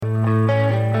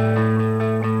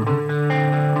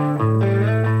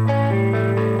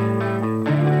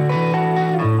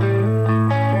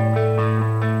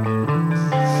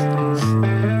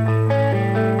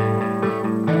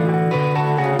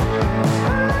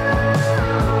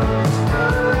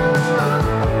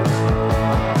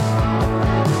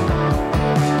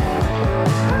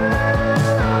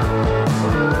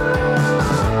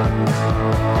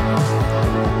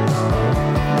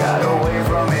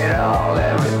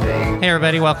Hey,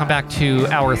 everybody. Welcome back to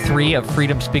Hour 3 of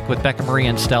Freedom Speak with Becca Marie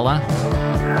and Stella.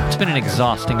 It's been an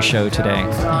exhausting show today.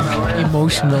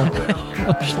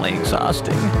 Emotionally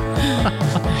exhausting.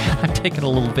 I'm taking a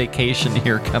little vacation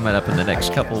here coming up in the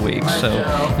next couple of weeks. So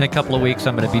in a couple of weeks,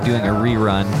 I'm going to be doing a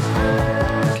rerun.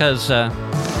 Because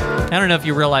I don't know if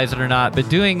you realize it or not, but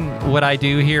doing what I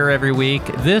do here every week,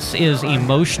 this is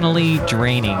emotionally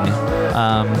draining.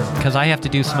 Because I have to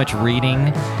do so much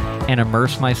reading and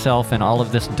immerse myself in all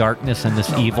of this darkness and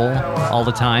this evil all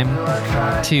the time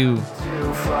to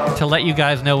let you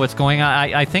guys know what's going on.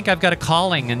 I think I've got a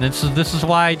calling, and this is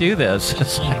why I do this.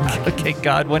 It's like, okay,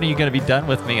 God, when are you going to be done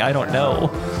with me? I don't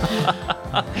know.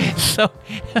 So,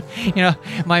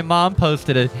 my mom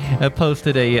posted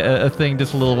a thing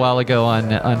just a little while ago on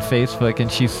Facebook, and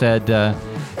she said,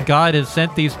 God has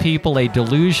sent these people a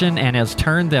delusion and has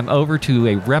turned them over to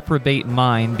a reprobate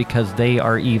mind because they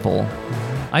are evil.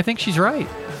 I think she's right.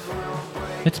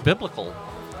 It's biblical.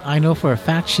 I know for a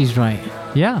fact she's right.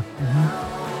 Yeah.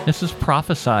 Mm-hmm. This is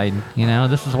prophesied.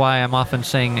 This is why I'm often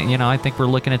saying, I think we're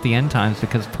looking at the end times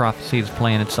because prophecy is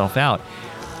playing itself out.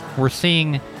 We're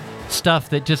seeing stuff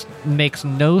that just makes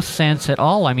no sense at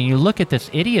all. I mean, you look at this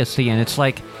idiocy and it's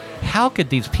like, how could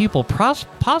these people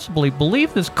possibly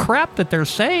believe this crap that they're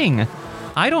saying?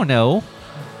 I don't know.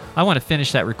 I want to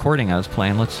finish that recording I was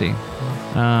playing. Let's see.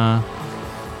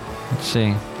 Let's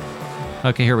see.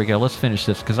 Okay, here we go. Let's finish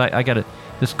this because I got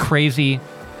this crazy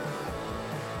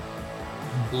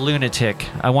lunatic.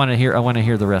 I want to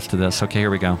hear the rest of this. Okay, here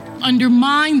we go.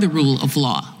 Undermine the rule of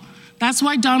law. That's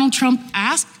why Donald Trump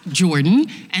asked Jordan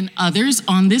and others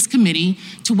on this committee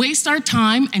to waste our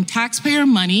time and taxpayer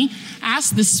money,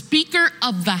 asked the Speaker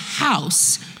of the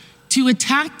House to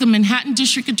attack the Manhattan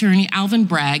District Attorney, Alvin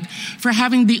Bragg, for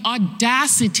having the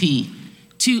audacity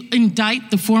to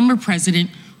indict the former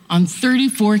president on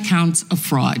 34 counts of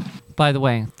fraud. By the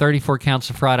way, 34 counts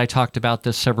of fraud. I talked about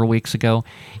this several weeks ago.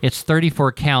 It's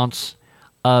 34 counts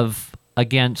of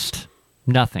against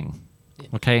nothing.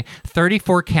 Okay?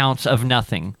 34 counts of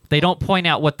nothing. They don't point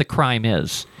out what the crime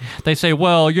is. They say,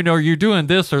 well, you're doing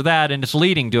this or that and it's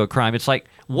leading to a crime. It's like,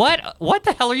 what? What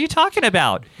the hell are you talking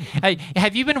about?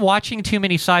 Have you been watching too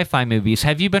many sci-fi movies?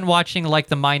 Have you been watching like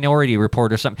The Minority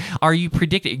Report or something? Are you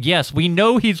predicting? Yes, we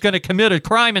know he's going to commit a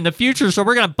crime in the future, so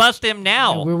we're going to bust him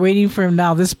now. Yeah, we're waiting for him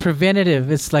now. This preventative.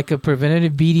 It's like a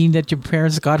preventative beating that your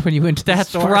parents got when you went to the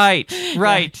store. That's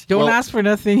right. Yeah. Don't ask for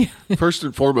nothing. First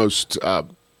and foremost,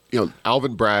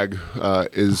 Alvin Bragg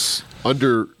is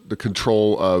under the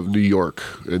control of New York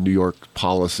and New York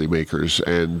policymakers,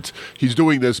 and he's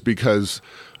doing this because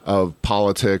of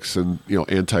politics and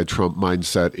anti-Trump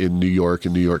mindset in New York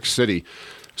and New York City.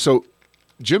 So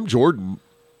Jim Jordan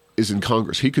is in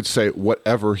Congress. He could say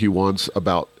whatever he wants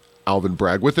about Alvin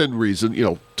Bragg within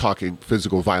reason. Talking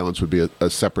physical violence would be a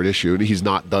separate issue, and he's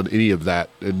not done any of that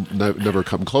and never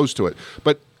come close to it.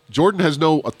 But Jordan has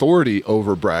no authority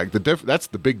over Bragg. That's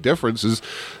the big difference is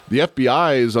the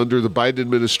FBI is under the Biden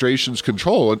administration's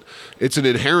control, and it's an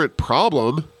inherent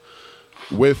problem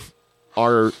with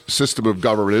our system of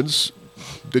governance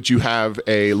that you have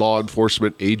a law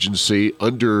enforcement agency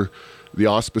under the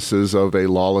auspices of a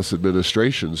lawless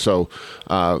administration. So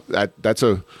that's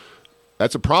a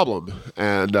problem,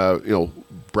 and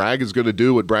Bragg is going to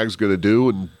do what Bragg's going to do,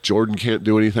 and Jordan can't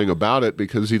do anything about it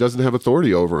because he doesn't have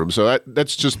authority over him. So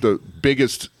that's just the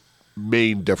biggest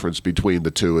main difference between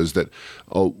the two is that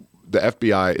the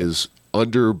FBI is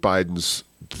under Biden's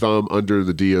thumb, under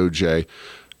the DOJ.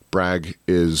 Bragg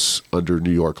is under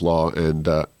New York law, and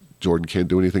Jordan can't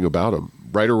do anything about him,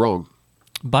 right or wrong.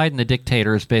 Biden, the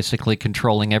dictator, is basically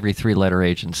controlling every three-letter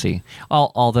agency.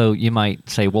 Although you might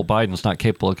say, well, Biden's not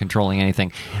capable of controlling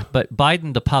anything. But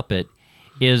Biden, the puppet,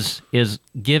 is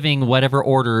giving whatever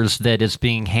orders that is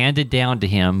being handed down to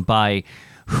him by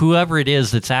whoever it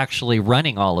is that's actually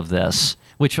running all of this,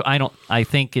 which I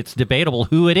think it's debatable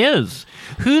who it is.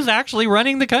 Who's actually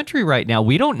running the country right now?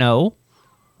 We don't know.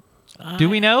 Do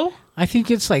we know? I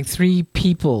think it's like 3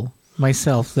 people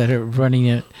myself that are running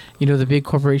it. The big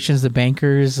corporations, the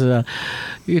bankers, I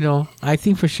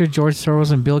think for sure George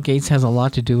Soros and Bill Gates has a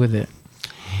lot to do with it.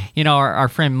 Our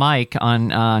friend Mike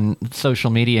on social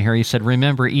media here, he said,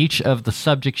 remember, each of the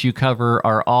subjects you cover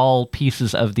are all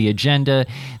pieces of the agenda.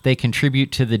 They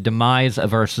contribute to the demise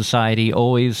of our society.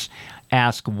 Always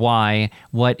ask why,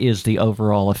 what is the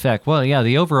overall effect? Well, yeah,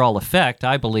 the overall effect,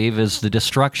 I believe, is the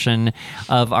destruction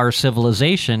of our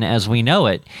civilization as we know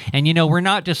it. And, we're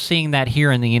not just seeing that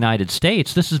here in the United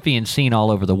States. This is being seen all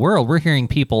over the world. We're hearing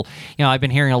people, I've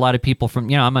been hearing a lot of people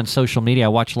from, I'm on social media. I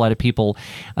watch a lot of people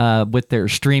with their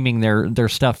streaming their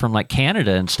stuff from like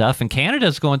Canada and stuff. And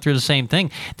Canada's going through the same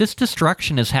thing. This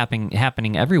destruction is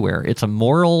happening everywhere. It's a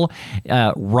moral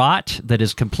rot that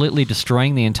is completely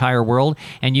destroying the entire world.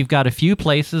 And you've got a few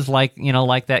places like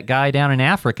that guy down in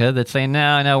Africa that's saying,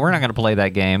 no, we're not going to play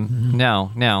that game. Mm-hmm.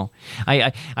 No.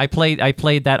 I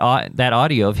played that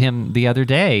audio of him the other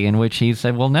day in which he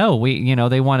said, well, no,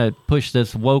 they want to push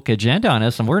this woke agenda on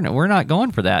us, and we're not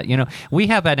going for that. We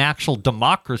have an actual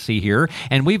democracy here,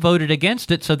 and we voted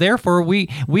against it, so therefore we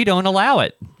don't allow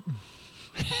it.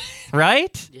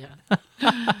 Right? Yeah.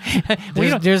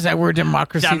 There's that word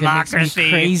democracy. That makes me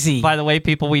crazy. By the way,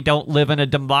 people, we don't live in a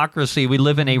democracy. We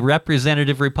live in a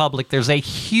representative republic. There's a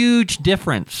huge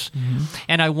difference. Mm-hmm.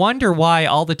 And I wonder why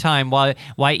all the time, why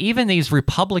even these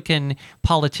Republican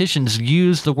politicians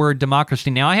use the word democracy.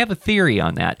 Now, I have a theory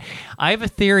on that. I have a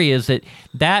theory is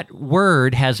that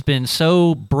word has been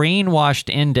so brainwashed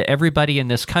into everybody in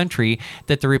this country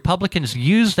that the Republicans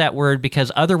use that word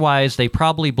because otherwise they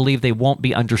probably believe they won't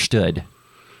be understood.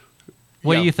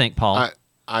 What do you think, Paul?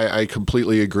 I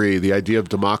completely agree. The idea of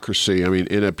democracy,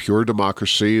 in a pure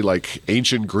democracy, like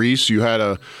ancient Greece, you had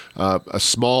a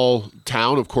small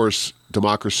town. Of course,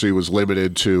 democracy was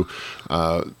limited to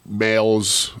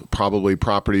males, probably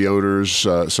property owners,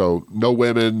 so no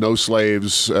women, no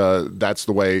slaves. That's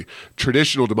the way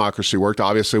traditional democracy worked.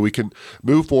 Obviously, we can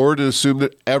move forward and assume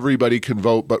that everybody can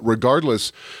vote, but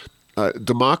regardless,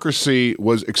 democracy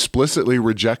was explicitly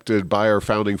rejected by our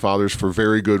founding fathers for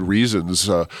very good reasons.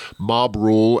 Mob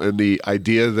rule and the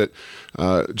idea that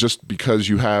just because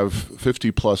you have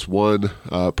 50 plus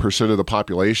 1% of the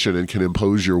population and can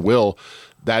impose your will,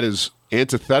 that is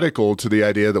antithetical to the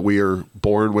idea that we are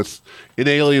born with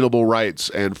inalienable rights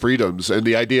and freedoms. And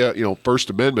the idea, First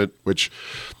Amendment, which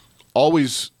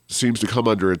always seems to come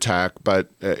under attack, but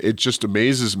it just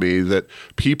amazes me that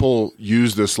people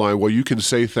use this line, well, you can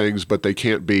say things, but they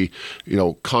can't be,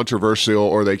 controversial,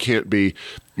 or they can't be,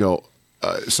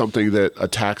 something that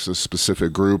attacks a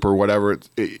specific group or whatever.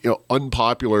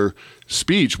 Unpopular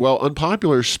speech. Well,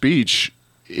 unpopular speech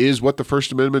is what the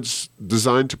First Amendment's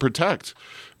designed to protect.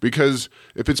 Because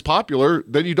if it's popular,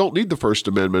 then you don't need the First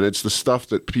Amendment. It's the stuff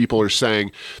that people are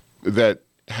saying that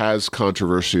has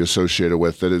controversy associated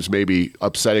with, that is maybe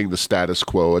upsetting the status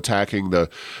quo, attacking the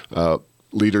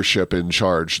leadership in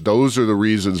charge. Those are the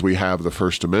reasons we have the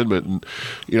First Amendment. And,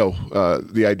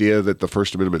 the idea that the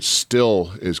First Amendment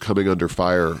still is coming under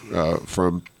fire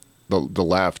from the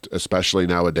left, especially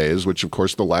nowadays, which, of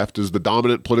course, the left is the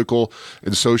dominant political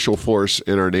and social force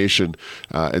in our nation.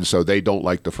 And so they don't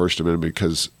like the First Amendment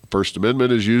because First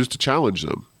Amendment is used to challenge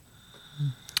them.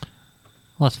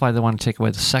 Well, that's why they want to take away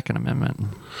the Second Amendment.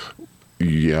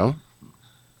 Yeah.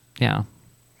 Yeah.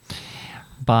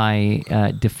 By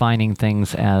defining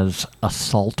things as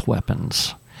assault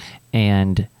weapons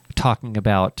and talking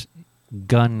about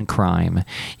gun crime.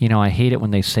 I hate it when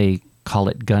they call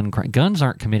it gun crime. Guns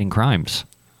aren't committing crimes.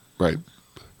 Right.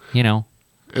 And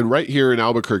right here in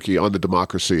Albuquerque on the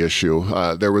democracy issue,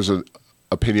 there was an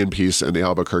opinion piece in the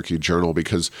Albuquerque Journal,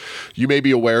 because you may be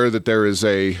aware that there is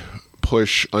a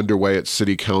push underway at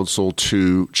City Council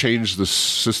to change the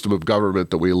system of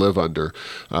government that we live under.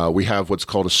 We have what's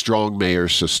called a strong mayor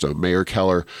system. Mayor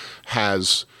Keller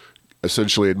has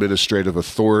essentially administrative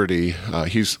authority.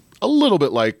 He's a little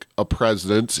bit like a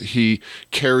president. He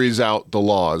carries out the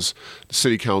laws. The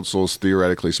City Council is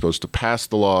theoretically supposed to pass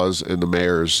the laws, and the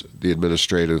mayor's the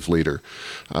administrative leader.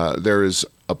 There is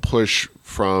a push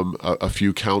from a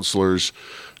few councilors.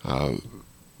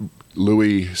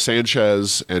 Louis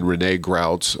Sanchez and Renee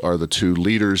Grout are the two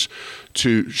leaders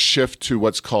to shift to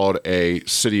what's called a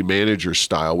city manager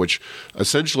style, which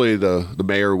essentially the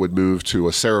mayor would move to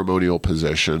a ceremonial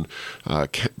position,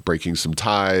 breaking some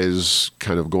ties,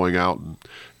 kind of going out and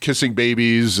kissing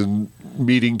babies and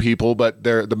meeting people, but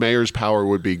the mayor's power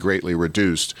would be greatly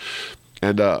reduced.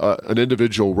 And an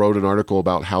individual wrote an article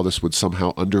about how this would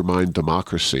somehow undermine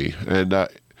democracy. And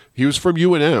he was from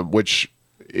UNM, which,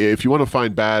 if you want to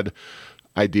find bad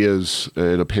ideas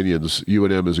and opinions,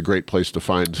 UNM is a great place to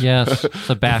find. Yes, it's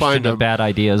a bastion of bad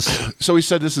ideas. So he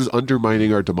said this is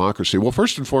undermining our democracy. Well,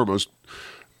 first and foremost,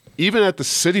 even at the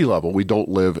city level, we don't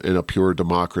live in a pure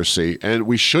democracy, and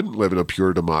we shouldn't live in a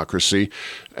pure democracy.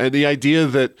 And the idea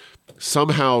that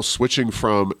somehow switching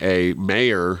from a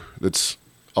mayor that's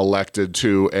elected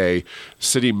to a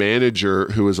city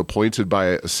manager who is appointed by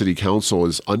a city council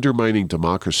is undermining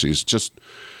democracy.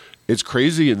 It's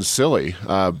crazy and silly.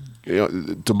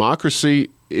 Democracy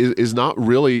is not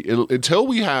really, until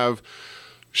we have,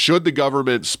 should the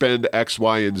government spend X,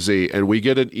 Y, and Z, and we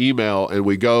get an email and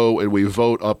we go and we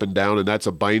vote up and down, and that's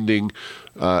a binding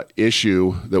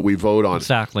issue that we vote on.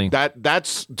 Exactly.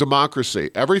 That's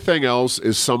democracy. Everything else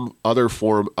is some other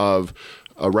form of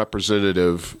a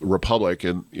representative republic,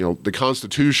 and the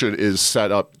Constitution is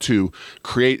set up to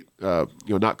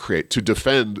to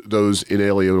defend those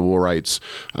inalienable rights.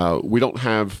 We don't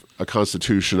have a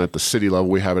Constitution at the city level;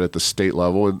 we have it at the state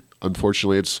level, and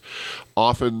unfortunately, it's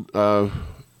often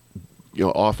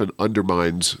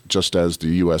undermined, just as the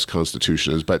U.S.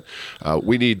 Constitution is. But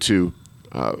we need to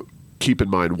keep in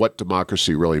mind what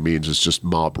democracy really means. It's just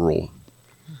mob rule.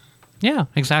 Yeah,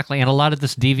 exactly. And a lot of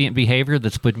this deviant behavior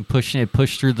that's been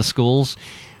pushed through the schools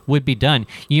would be done.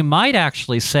 You might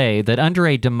actually say that under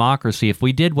a democracy, if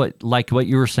we did what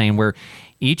you were saying, where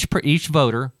each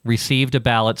voter received a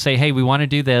ballot, say, hey, we want to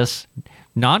do this,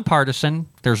 nonpartisan.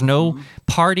 There's no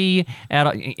party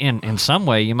in some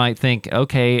way. You might think,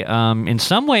 okay, in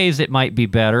some ways it might be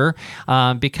better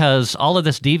because all of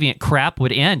this deviant crap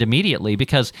would end immediately.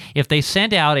 Because if they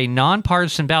send out a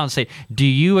nonpartisan ballot and say, do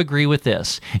you agree with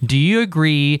this? Do you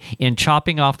agree in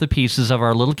chopping off the pieces of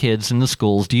our little kids in the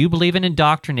schools? Do you believe in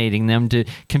indoctrinating them to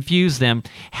confuse them?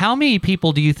 How many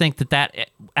people do you think that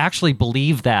actually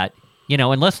believe that?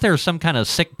 Unless there's some kind of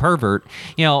sick pervert,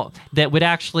 that would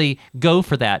actually go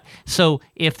for that. So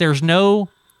if there's no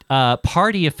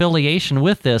party affiliation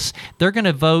with this, they're going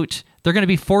to vote. They're going to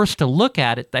be forced to look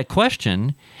at it, that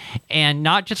question, and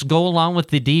not just go along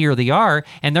with the D or the R,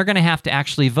 and they're going to have to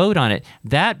actually vote on it.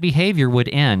 That behavior would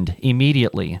end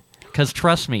immediately because,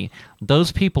 trust me,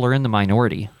 those people are in the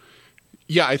minority.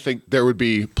 Yeah, I think there would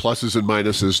be pluses and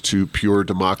minuses to pure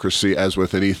democracy, as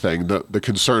with anything. The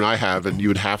concern I have, and you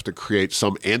would have to create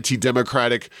some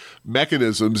anti-democratic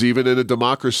mechanisms, even in a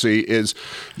democracy, is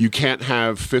you can't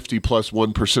have 50 plus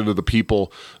 1% of the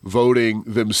people voting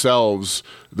themselves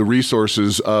the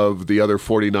resources of the other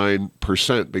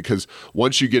 49%, because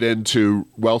once you get into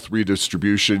wealth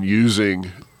redistribution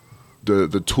using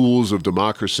the tools of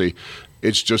democracy,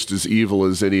 it's just as evil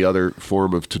as any other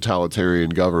form of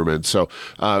totalitarian government. So,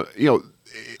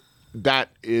 that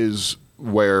is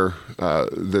where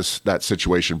that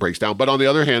situation breaks down. But on the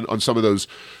other hand, on some of those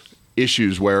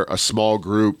issues where a small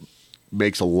group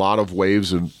makes a lot of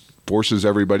waves and forces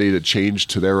everybody to change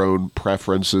to their own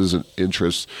preferences and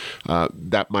interests,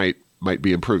 that might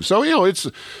be improved. So, it's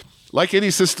like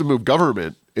any system of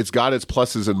government. It's got its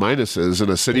pluses and minuses, and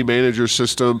a city manager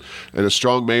system and a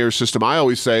strong mayor system. I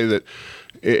always say that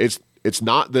it's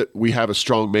not that we have a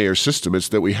strong mayor system; it's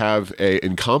that we have an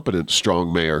incompetent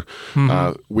strong mayor.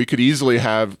 We could easily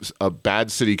have a bad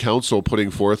city council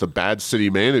putting forth a bad city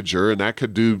manager, and that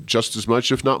could do just as much,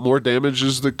 if not more, damage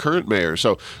as the current mayor.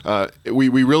 So we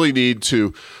really need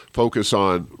to focus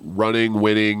on running,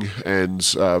 winning,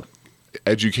 and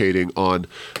educating on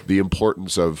the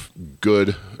importance of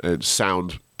good and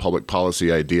sound public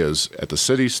policy ideas at the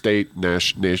city, state,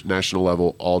 national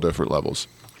level, all different levels.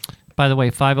 By the way,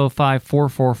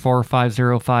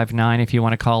 505-444-5059 if you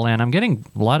want to call in. I'm getting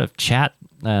a lot of chat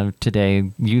today,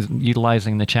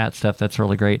 utilizing the chat stuff. That's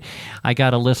really great. I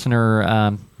got a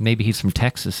listener, maybe he's from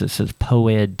Texas. It says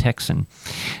Poed Texan.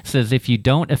 It says, if you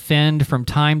don't offend from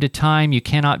time to time, you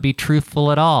cannot be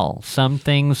truthful at all. Some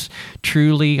things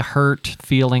truly hurt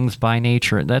feelings by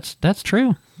nature. That's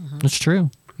true. That's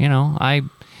true.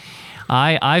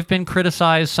 I've been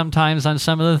criticized sometimes on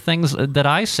some of the things that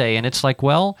I say, and it's like,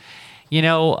 well,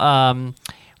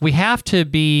 we have to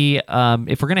be,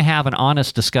 if we're going to have an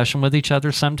honest discussion with each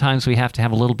other, sometimes we have to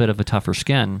have a little bit of a tougher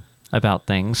skin about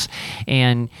things.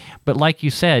 But like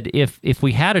you said, if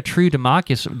we had a true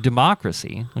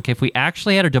democracy, okay, if we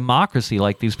actually had a democracy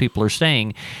like these people are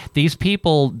saying,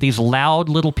 these loud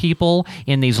little people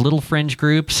in these little fringe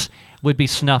groups would be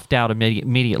snuffed out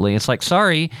immediately. It's like,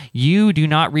 sorry, you do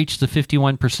not reach the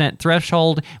 51%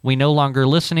 threshold. We no longer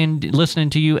listening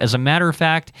to you. As a matter of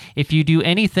fact, if you do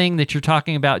anything that you're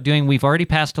talking about doing, we've already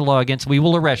passed a law against. We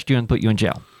will arrest you and put you in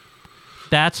jail.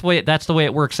 That's the way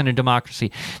it works in a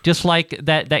democracy. Just like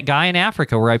that guy in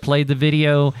Africa where I played the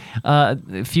video a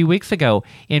few weeks ago,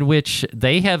 in which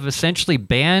they have essentially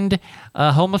banned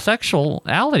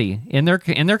homosexuality in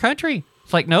their country.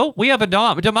 It's like, no, we have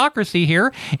a democracy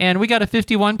here, and we got a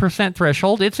 51%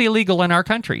 threshold. It's illegal in our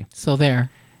country. So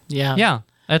there. Yeah. Yeah.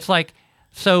 It's like,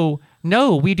 so,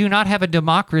 no, we do not have a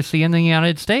democracy in the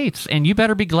United States, and you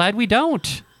better be glad we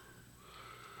don't.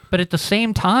 But at the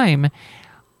same time,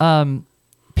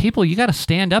 people, you got to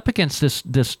stand up against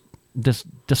this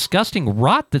disgusting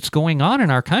rot that's going on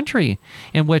in our country,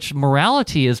 in which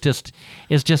morality is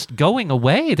just going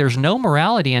away. There's no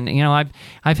morality, and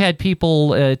I've had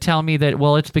people tell me that,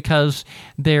 well, it's because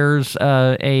there's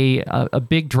a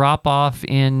big drop off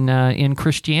in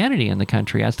Christianity in the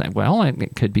country. I was like, well,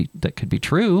 that could be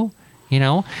true.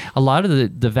 A lot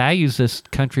of the values this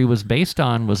country was based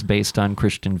on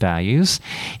Christian values,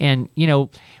 and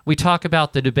we talk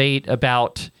about the debate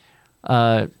about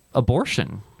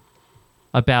abortion.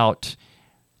 About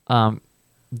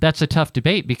that's a tough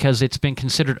debate because it's been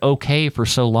considered okay for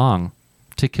so long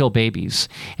to kill babies,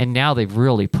 and now they've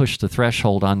really pushed the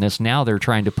threshold on this. Now they're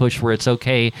trying to push where it's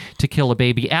okay to kill a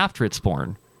baby after it's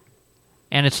born,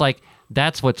 and it's like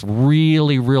that's what's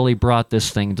really, really brought this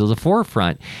thing to the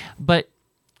forefront. But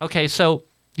okay, so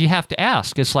you have to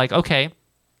ask. It's like, okay,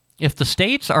 if the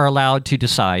states are allowed to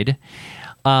decide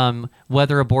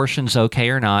whether abortion's okay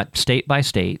or not, state by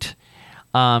state.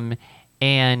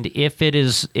 And if it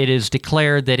is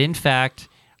declared that, in fact,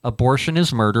 abortion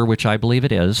is murder, which I believe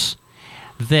it is,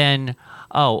 then,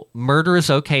 murder is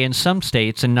okay in some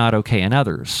states and not okay in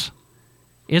others.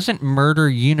 Isn't murder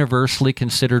universally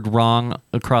considered wrong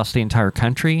across the entire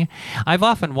country? I've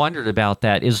often wondered about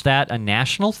that. Is that a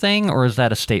national thing or is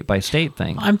that a state-by-state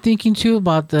thting? I'm thinking, too,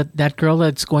 about that girl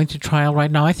that's going to trial right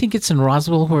now. I think it's in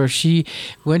Roswell, where she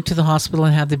went to the hospital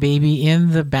and had the baby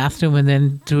in the bathroom and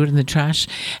then threw it in the trash,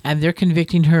 and they're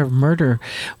convicting her of murder.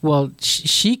 Well,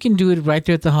 she can do it right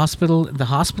there at the hospital. The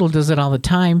hospital does it all the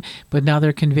time, but now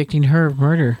they're convicting her of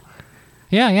murder.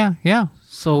 Yeah.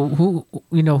 So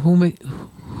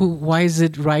why is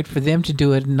it right for them to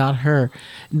do it and not her?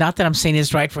 Not that I'm saying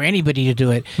it's right for anybody to do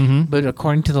it, but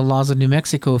according to the laws of New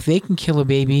Mexico, if they can kill a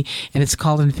baby and it's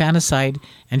called infanticide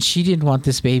and she didn't want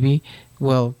this baby,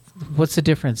 well, what's the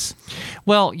difference?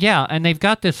 Well, yeah, and they've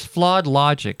got this flawed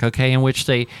logic, okay, in which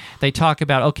they talk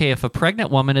about, okay, if a pregnant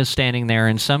woman is standing there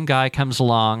and some guy comes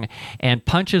along and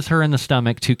punches her in the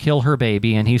stomach to kill her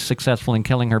baby and he's successful in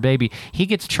killing her baby, he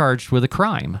gets charged with a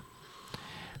crime.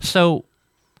 So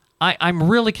I'm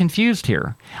really confused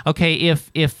here. Okay,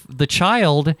 if the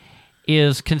child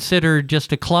is considered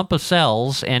just a clump of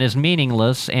cells and is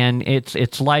meaningless and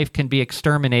its life can be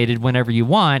exterminated whenever you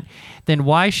want, then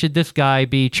why should this guy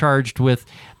be charged with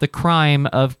the crime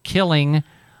of killing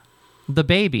the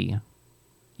baby?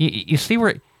 You see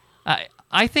where...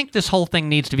 I think this whole thing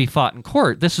needs to be fought in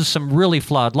court. This is some really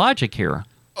flawed logic here.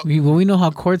 We know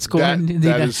how courts go.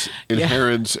 That is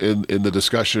inherent in the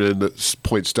discussion, and the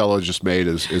point Stella just made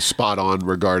is spot on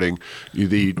regarding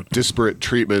the disparate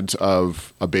treatment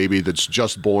of a baby that's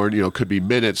just born. Could be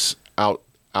minutes out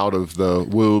of the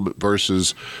womb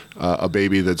versus a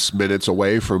baby that's minutes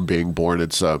away from being born.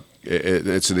 It's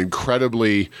an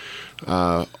incredibly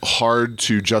hard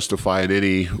to justify in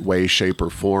any way, shape, or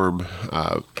form,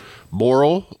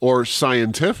 moral or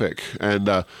scientific, and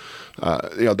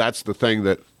that's the thing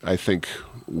that I think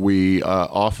we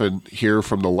often hear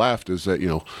from the left is that,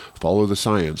 follow the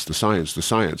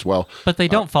science. Well, but they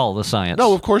don't follow the science.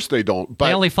 No, of course they don't. But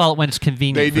they only follow it when it's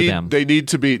convenient for them. They need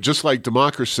to be, just like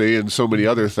democracy and so many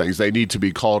other things, they need to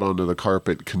be called onto the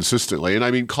carpet consistently. And I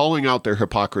mean, calling out their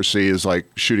hypocrisy is like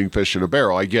shooting fish in a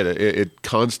barrel. I get it. It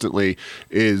constantly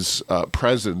is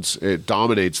present. It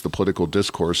dominates the political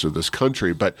discourse of this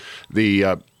country. But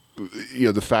the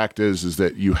fact is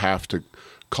that you have to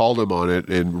call them on it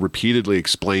and repeatedly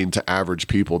explain to average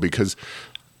people, because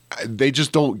they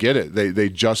just don't get it. They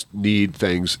just need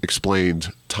things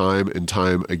explained time and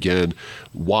time again.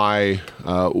 Why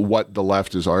what the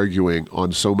left is arguing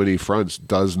on so many fronts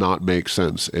does not make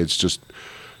sense. It's just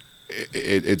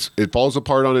it falls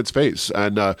apart on its face.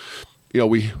 And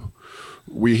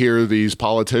we hear these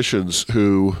politicians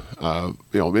who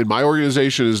in my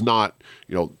organization is not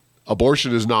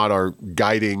abortion is not our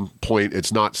guiding point.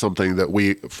 It's not something that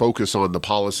we focus on the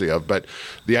policy of. But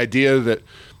the idea that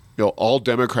all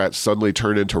Democrats suddenly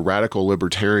turn into radical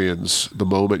libertarians the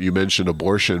moment you mention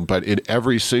abortion, but in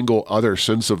every single other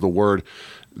sense of the word,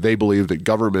 they believe that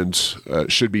government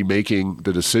should be making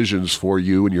the decisions for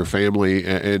you and your family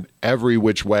and every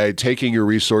which way, taking your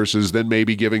resources, then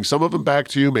maybe giving some of them back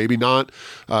to you, maybe not.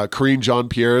 Karine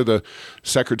Jean-Pierre, the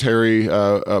secretary,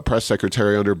 press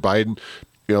secretary under Biden,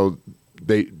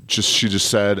 she just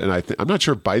said, and I'm not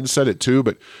sure if Biden said it too,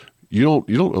 but you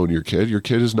don't own your kid. Your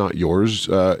kid is not yours.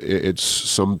 It's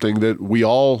something that we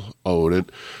all own. And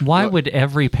why would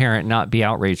every parent not be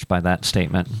outraged by that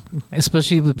statement,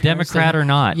 especially the Democrat or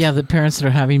not? Yeah, the parents that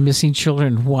are having missing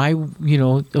children. Why?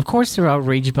 Of course they're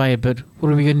outraged by it, but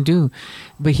what are we going to do?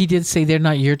 But he did say they're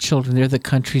not your children; they're the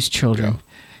country's children.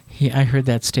 Yeah. I heard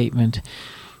that statement.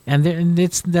 And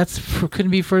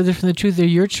couldn't be further from the truth. They're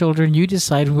your children. You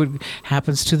decide what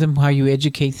happens to them, how you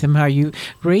educate them, how you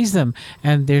raise them,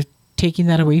 and they're taking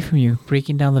that away from you,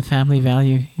 breaking down the family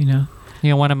value.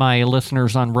 One of my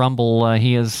listeners on Rumble,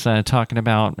 he is talking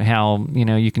about how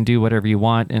you can do whatever you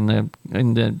want in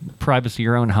the privacy of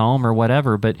your own home or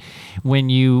whatever, but when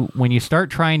you start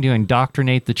trying to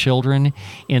indoctrinate the children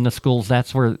in the schools,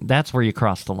 that's where you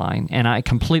cross the line. And I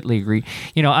completely agree.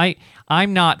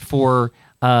 I'm not for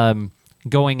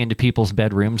going into people's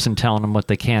bedrooms and telling them what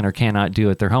they can or cannot do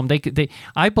at their home.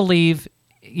 I believe.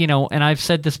 And I've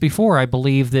said this before, I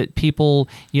believe that people,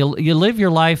 you live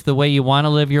your life the way you want to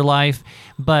live your life,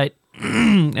 but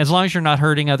as long as you're not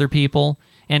hurting other people,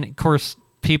 and of course,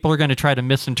 people are going to try to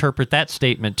misinterpret that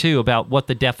statement too about what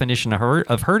the definition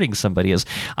of hurting somebody is.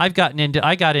 I got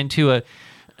into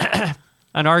an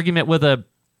argument with a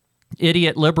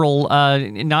idiot liberal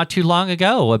not too long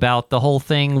ago about the whole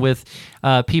thing with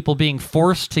people being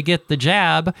forced to get the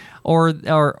jab or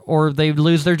they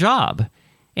lose their job.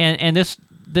 And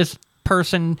this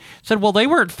person said, well, they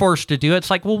weren't forced to do it. It's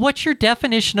like, well, what's your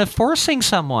definition of forcing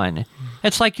someone?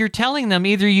 It's like you're telling them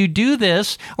either you do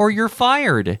this or you're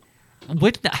fired.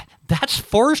 That's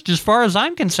forced as far as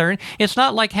I'm concerned. It's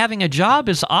not like having a job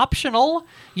is optional.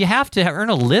 You have to earn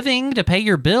a living to pay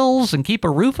your bills and keep a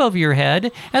roof over your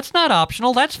head. That's not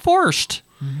optional. That's forced.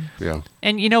 Yeah.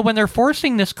 And, when they're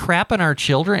forcing this crap on our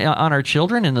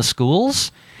children in the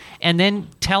schools and then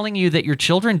telling you that your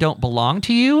children don't belong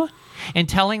to you, and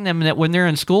telling them that when they're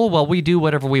in school, well, we do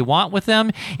whatever we want with them,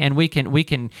 and we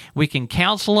can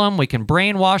counsel them, we can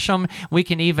brainwash them, we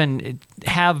can even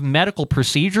have medical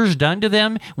procedures done to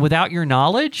them without your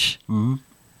knowledge. Mm-hmm.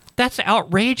 That's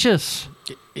outrageous.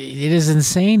 It is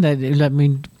insane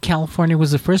that, California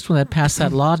was the first one that passed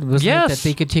that law. Yes. That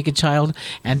they could take a child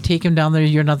and take him down there.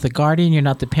 You're not the guardian, you're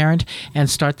not the parent, and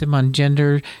start them on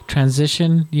gender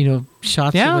transition,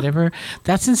 shots or whatever.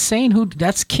 That's insane.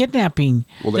 That's kidnapping.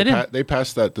 Well, they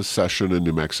passed that this session in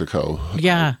New Mexico.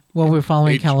 Yeah. Well, we're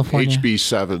following California. HB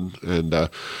 7, and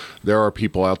there are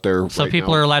people out there. So right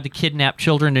people now. are allowed to kidnap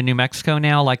children to New Mexico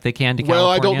now, like they can to California?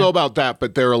 Well, I don't know about that,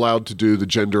 but they're allowed to do the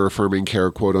gender-affirming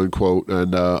care, quote unquote,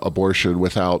 and abortion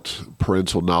without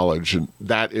parental knowledge, and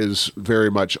that is very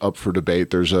much up for debate.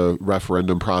 There's a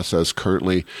referendum process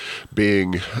currently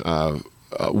being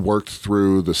worked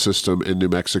through the system in New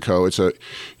Mexico. It's a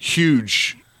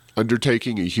huge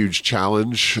undertaking, a huge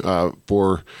challenge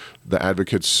for the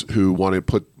advocates who want to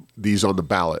put these on the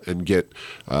ballot and get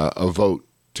a vote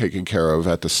taken care of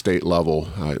at the state level,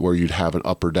 where you'd have an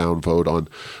up or down vote on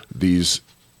these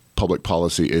public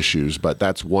policy issues. But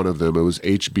that's one of them. It was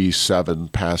HB 7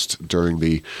 passed during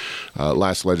the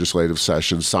last legislative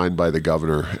session, signed by the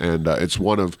governor, and it's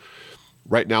one of.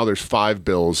 Right now, there's 5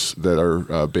 bills that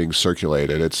are being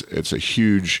circulated. It's a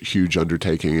huge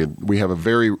undertaking, and we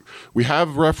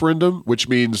have referendum, which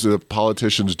means that if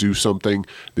politicians do something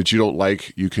that you don't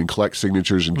like, you can collect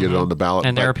signatures and get it on the ballot.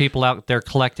 And there are people out there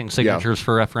collecting signatures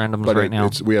for referendums right now.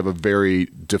 We have a very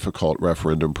difficult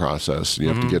referendum process.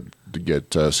 You have to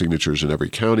get signatures in every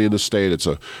county in the state. It's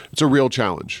a real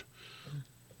challenge.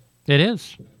 It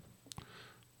is.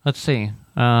 Let's see.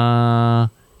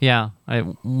 Yeah,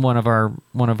 one of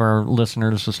our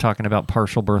listeners was talking about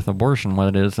partial birth abortion, what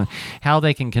it is, and how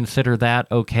they can consider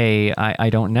that okay. I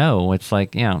don't know. It's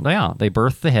like, they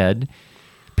birth the head,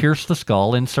 pierce the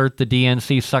skull, insert the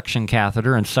DNC suction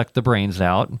catheter, and suck the brains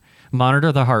out,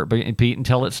 monitor the heartbeat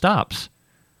until it stops,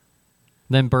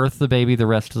 then birth the baby the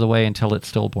rest of the way until it's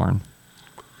stillborn.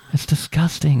 It's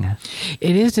disgusting.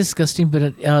 It is disgusting,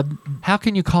 but how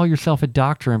can you call yourself a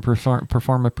doctor and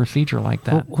perform a procedure like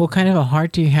that? What kind of a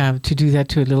heart do you have to do that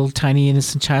to a little tiny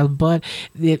innocent child? But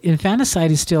the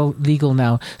infanticide is still legal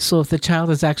now. So if the child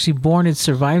is actually born and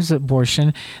survives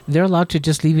abortion, they're allowed to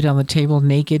just leave it on the table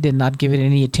naked and not give it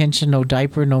any attention, no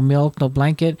diaper, no milk, no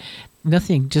blanket,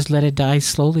 nothing. Just let it die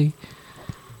slowly.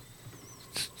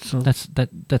 So that's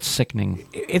sickening.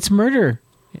 It's murder.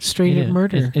 Straight up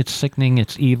murder. It's sickening.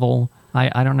 It's evil.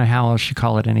 I don't know how else you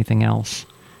call it anything else.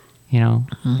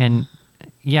 And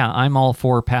I'm all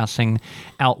for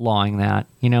outlawing that.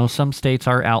 Some states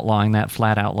are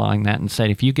flat outlawing that, and said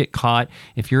if you get caught,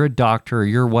 if you're a doctor or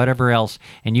you're whatever else,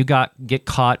 and you get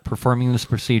caught performing this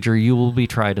procedure, you will be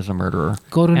tried as a murderer.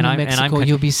 Go to New Mexico.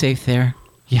 You'll be safe there.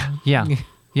 Yeah.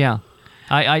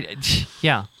 I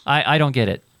don't get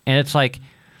it, and it's like,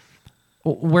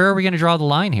 where are we going to draw the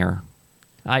line here?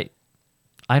 I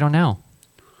don't know.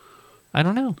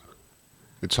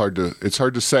 It's hard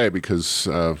to say because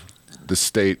the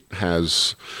state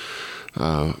has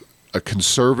a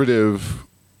conservative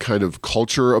kind of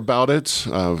culture about it,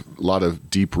 a lot of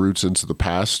deep roots into the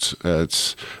past.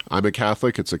 I'm a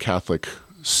Catholic. It's a Catholic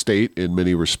state in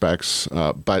many respects,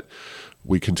 but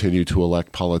we continue to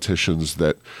elect politicians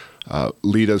that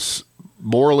lead us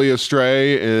morally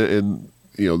astray in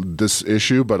this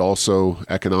issue, but also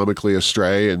economically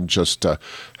astray, and just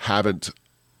haven't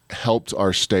helped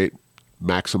our state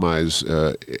maximize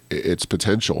its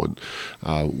potential. And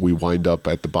we wind up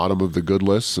at the bottom of the good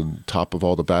lists and top of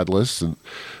all the bad lists. And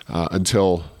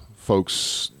until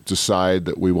folks decide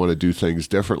that we want to do things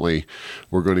differently,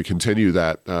 we're going to continue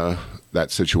that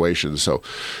situation. So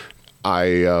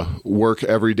I work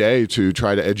every day to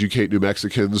try to educate New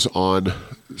Mexicans on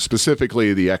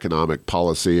specifically the economic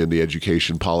policy and the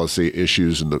education policy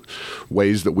issues and the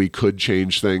ways that we could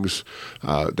change things.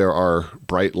 There are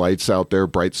bright lights out there,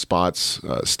 bright spots,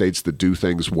 states that do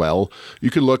things well.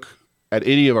 You can look at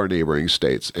any of our neighboring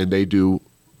states, and they do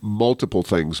multiple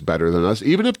things better than us,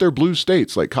 even if they're blue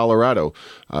states like Colorado.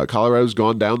 Colorado's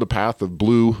gone down the path of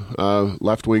blue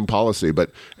left-wing policy, but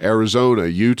Arizona,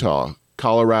 Utah,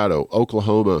 Colorado,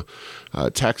 Oklahoma,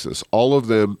 Texas, all of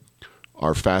them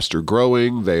are faster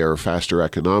growing. They are faster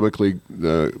economically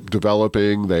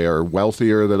developing. They are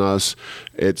wealthier than us.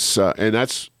 And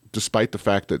that's despite the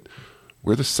fact that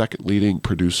we're the second leading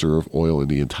producer of oil in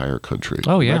the entire country.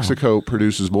 Oh, yeah. Mexico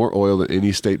produces more oil than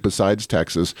any state besides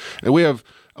Texas. And we have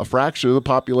a fraction of the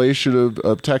population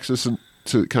of Texas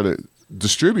to kind of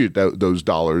distribute those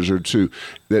dollars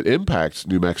that impacts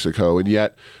New Mexico. And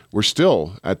yet we're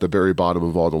still at the very bottom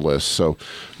of all the lists. So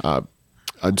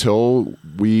until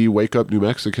we wake up New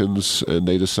Mexicans and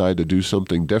they decide to do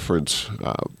something different,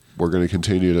 we're going to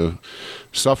continue to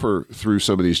suffer through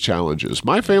some of these challenges.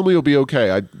 My family will be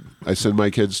okay. I send my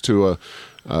kids to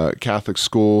a Catholic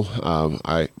school.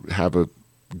 I have a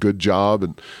good job,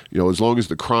 and as long as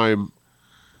the crime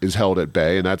is held at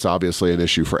bay, and that's obviously an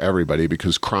issue for everybody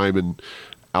because crime in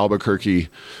Albuquerque,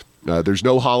 there's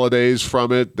no holidays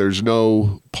from it. There's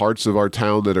no parts of our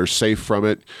town that are safe from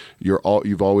it.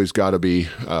 You've always got to be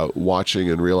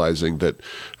watching and realizing that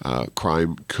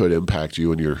crime could impact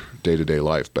you in your day-to-day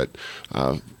life. But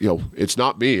it's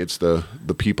not me. It's the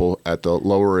people at the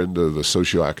lower end of the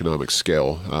socioeconomic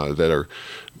scale that are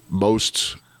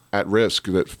most at risk,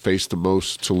 that face the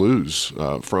most to lose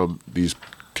from these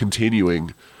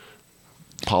continuing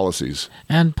policies.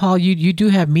 And Paul, you do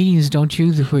have meetings, don't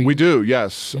you? We do,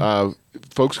 yes.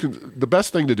 Folks the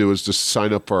best thing to do is just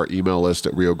sign up for our email list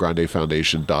at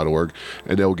riograndefoundation.org,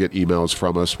 and they'll get emails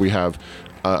from us. We have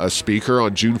a speaker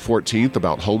on June 14th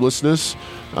about homelessness,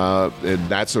 and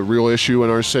that's a real issue in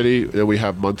our city. And we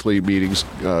have monthly meetings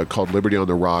called Liberty on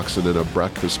the Rocks, and then a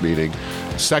breakfast meeting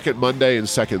second Monday and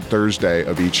second Thursday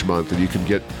of each month. And you can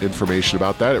get information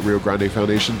about that at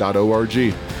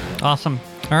riograndefoundation.org. Awesome.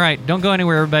 All right, don't go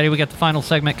anywhere, everybody. We got the final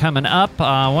segment coming up.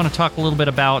 I want to talk a little bit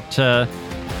about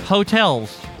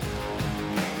hotels.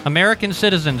 American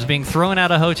citizens being thrown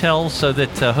out of hotels so that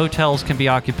hotels can be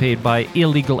occupied by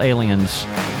illegal aliens.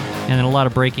 And then a lot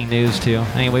of breaking news, too.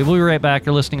 Anyway, we'll be right back.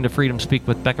 You're listening to Freedom Speak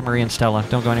with Becca Marie and Stella.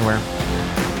 Don't go anywhere.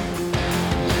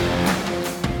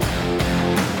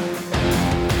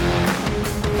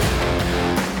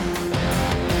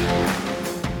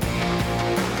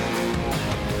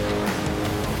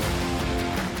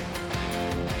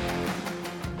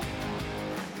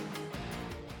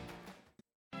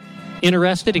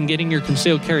 Interested in getting your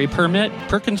concealed carry permit?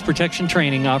 Perkins Protection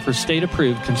Training offers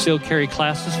state-approved concealed carry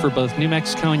classes for both New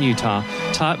Mexico and Utah,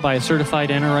 taught by a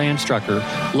certified NRA instructor.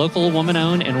 Local,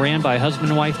 woman-owned, and ran by a husband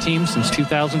and wife team since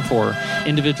 2004.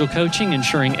 Individual coaching,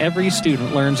 ensuring every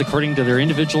student learns according to their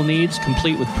individual needs,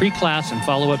 complete with pre-class and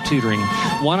follow-up tutoring.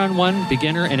 One-on-one,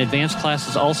 beginner, and advanced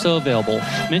classes also available.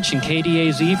 Mention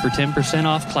KDAZ for 10%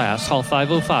 off class. Call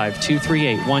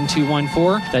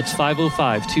 505-238-1214. That's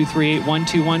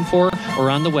 505-238-1214. Or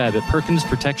on the web at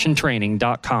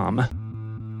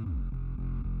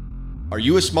PerkinsProtectionTraining.com. Are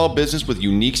you a small business with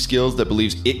unique skills that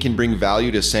believes it can bring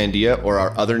value to Sandia or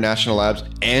our other national labs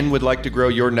and would like to grow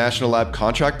your national lab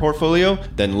contract portfolio?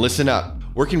 Then listen up.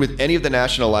 Working with any of the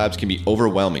national labs can be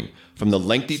overwhelming. From the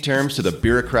lengthy terms to the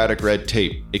bureaucratic red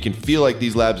tape, it can feel like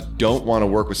these labs don't want to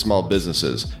work with small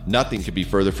businesses. Nothing could be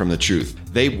further from the truth.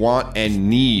 They want and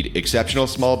need exceptional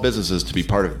small businesses to be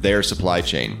part of their supply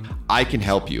chain. I can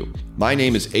help you. My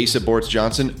name is Asa Bortz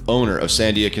Johnson, owner of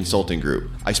Sandia Consulting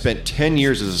Group. I spent 10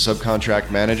 years as a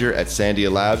subcontract manager at Sandia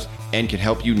Labs and can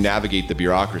help you navigate the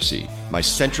bureaucracy. My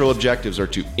central objectives are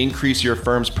to increase your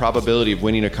firm's probability of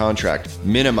winning a contract,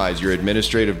 minimize your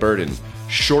administrative burden,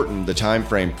 shorten the time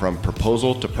frame from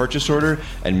proposal to purchase order,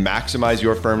 and maximize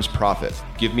your firm's profit.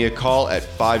 Give me a call at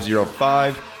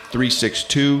 505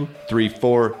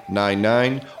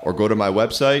 362-3499 or go to my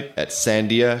website at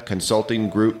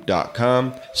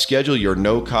sandiaconsultinggroup.com. Schedule your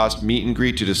no-cost meet and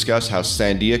greet to discuss how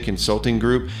Sandia Consulting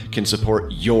Group can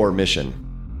support your mission.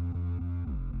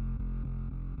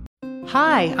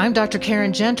 Hi, I'm Dr.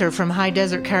 Karen Genter from High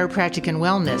Desert Chiropractic and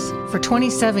Wellness. For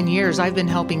 27 years, I've been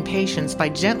helping patients by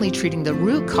gently treating the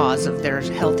root cause of their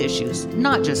health issues,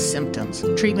 not just symptoms.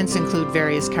 Treatments include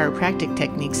various chiropractic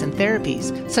techniques and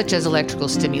therapies, such as electrical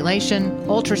stimulation,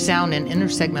 ultrasound and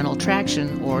intersegmental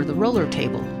traction, or the roller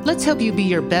table. Let's help you be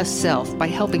your best self by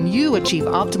helping you achieve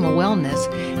optimal wellness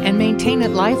and maintain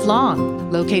it lifelong.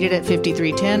 Located at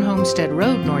 5310 Homestead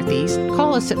Road Northeast,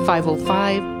 call us at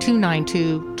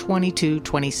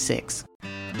 505-292-2226.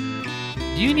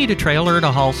 Do you need a trailer to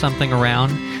haul something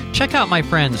around? Check out my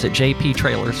friends at JP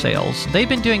Trailer Sales. They've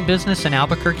been doing business in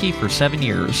Albuquerque for 7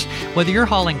 years. Whether you're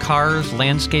hauling cars,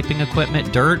 landscaping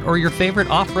equipment, dirt, or your favorite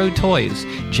off-road toys,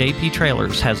 JP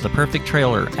Trailers has the perfect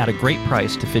trailer at a great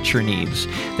price to fit your needs.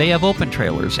 They have open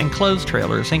trailers and closed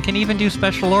trailers and can even do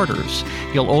special orders.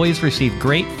 You'll always receive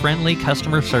great, friendly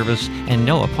customer service and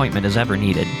no appointment is ever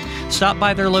needed. Stop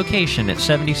by their location at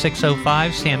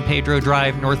 7605 San Pedro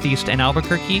Drive, Northeast in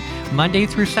Albuquerque, Monday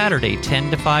through Saturday,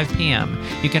 10 to 5 p.m.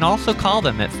 You can also call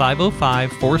them at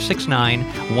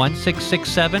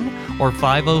 505-469-1667 or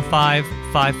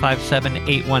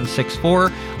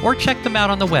 505-557-8164 or check them out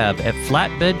on the web at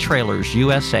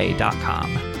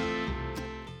flatbedtrailersusa.com.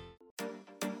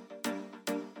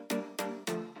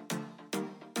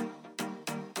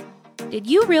 Did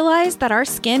you realize that our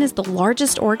skin is the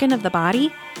largest organ of the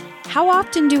body? How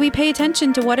often do we pay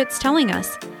attention to what it's telling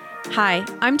us? Hi,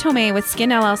 I'm Tomei with Skin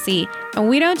LLC, and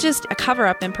we don't just cover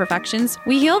up imperfections,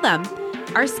 we heal them.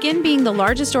 Our skin being the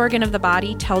largest organ of the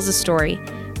body tells a story.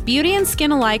 Beauty and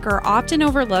skin alike are often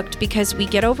overlooked because we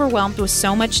get overwhelmed with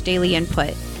so much daily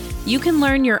input. You can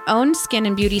learn your own skin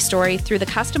and beauty story through the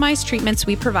customized treatments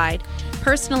we provide,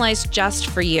 personalized just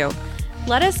for you.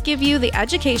 Let us give you the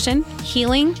education,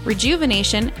 healing,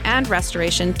 rejuvenation, and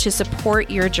restoration to support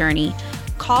your journey.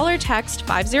 Call or text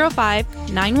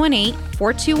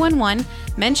 505-918-4211,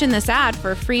 mention this ad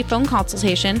for a free phone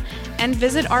consultation, and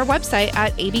visit our website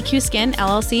at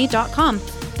abqskinllc.com.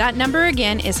 That number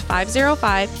again is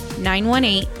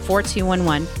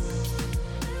 505-918-4211.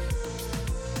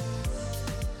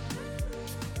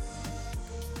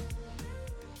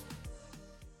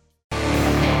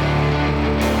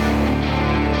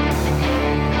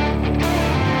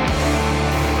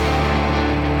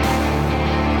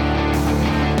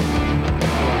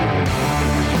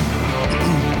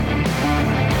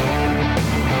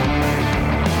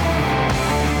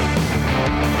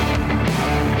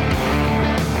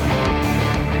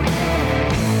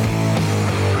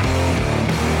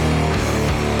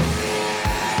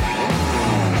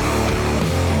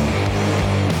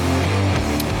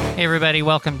 Hey everybody,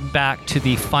 welcome back to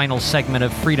the final segment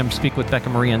of Freedom Speak with Becca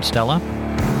Marie and Stella.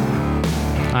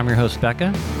 I'm your host,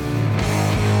 Becca.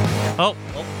 Oh,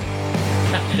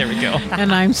 there we go.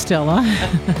 And I'm Stella.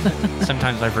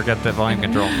 Sometimes I forget the volume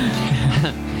control.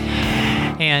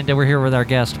 And we're here with our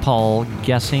guest, Paul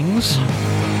Gessings.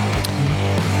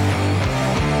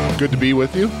 Good to be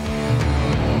with you.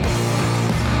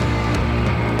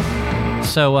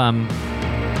 So,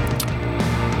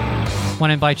 want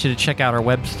to invite you to check out our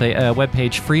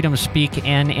webpage,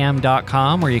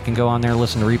 freedomspeaknm.com, where you can go on there and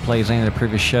listen to replays of any of the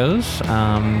previous shows.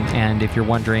 And if you're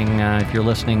wondering if you're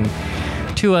listening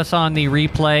to us on the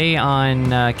replay on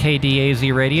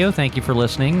KDAZ Radio, thank you for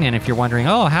listening. And if you're wondering,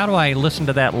 how do I listen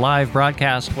to that live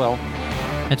broadcast? Well,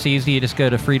 it's easy. You just go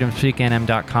to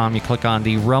freedomspeaknm.com. You click on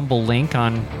the Rumble link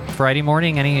on Friday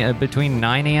morning, between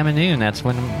 9 a.m. and noon. That's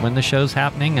when the show's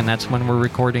happening, and that's when we're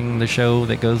recording the show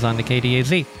that goes on to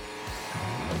KDAZ.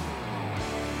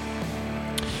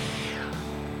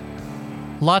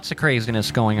 Lots of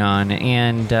craziness going on,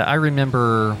 and I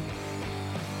remember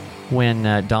when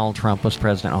Donald Trump was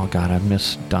president. Oh, God, I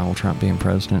miss Donald Trump being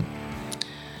president.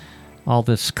 All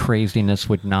this craziness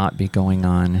would not be going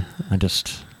on.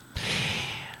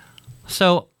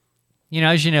 So,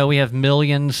 as you know, we have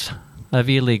millions of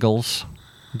illegals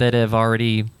that have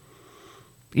already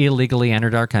illegally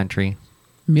entered our country.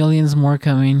 Millions more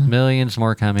coming.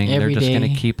 They're just going to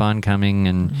keep on coming,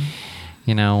 and,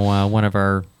 one of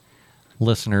our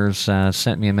listeners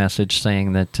sent me a message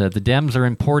saying that the Dems are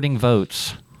importing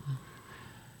votes.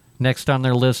 Next on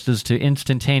their list is to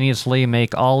instantaneously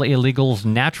make all illegals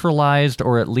naturalized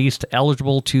or at least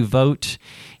eligible to vote.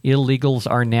 Illegals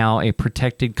are now a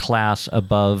protected class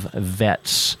above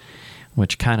vets,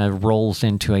 which kind of rolls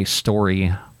into a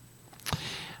story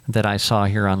that I saw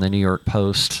here on the New York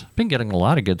Post. Been getting a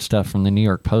lot of good stuff from the New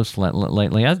York Post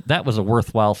lately. That was a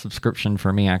worthwhile subscription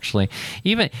for me, actually.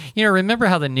 Even, remember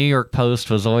how the New York Post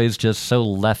was always just so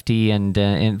lefty,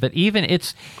 but even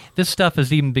this stuff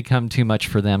has even become too much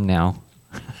for them now.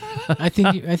 I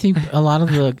think a lot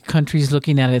of the countries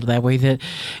looking at it that way, that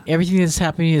everything that's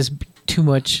happening is too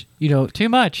much. Too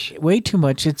much, way too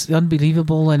much. It's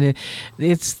unbelievable, and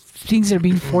it's things that are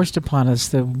being forced upon us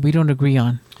that we don't agree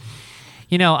on.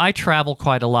 I travel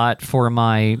quite a lot for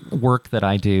my work that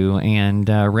I do, and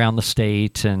around the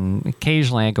state, and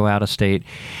occasionally I go out of state.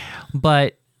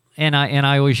 But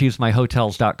I always use my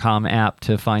Hotels.com app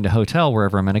to find a hotel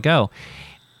wherever I'm going to go.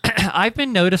 I've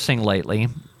been noticing lately,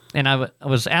 and I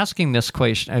was asking this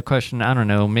question, I don't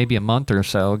know, maybe a month or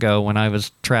so ago when I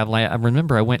was traveling. I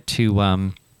remember I went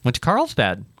to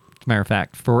Carlsbad, as a matter of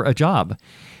fact, for a job.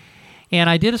 And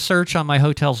I did a search on my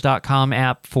Hotels.com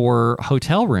app for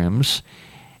hotel rooms,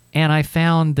 and I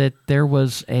found that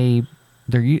there's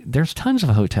tons of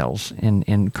hotels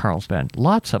in Carlsbad,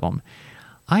 lots of them.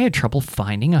 I had trouble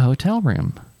finding a hotel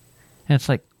room. And it's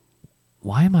like,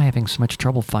 why am I having so much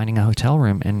trouble finding a hotel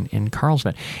room in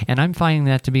Carlsbad? And I'm finding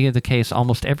that to be the case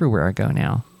almost everywhere I go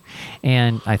now.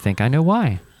 And I think I know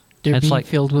why. They're being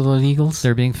filled with illegals?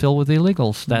 They're being filled with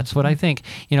illegals. That's what I think.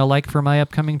 Like for my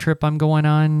upcoming trip I'm going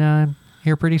on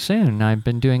here pretty soon. I've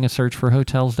been doing a search for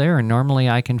hotels there, and normally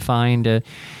I can find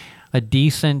a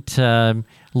decent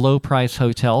low-price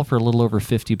hotel for a little over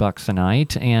 $50 a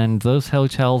night, and those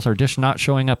hotels are just not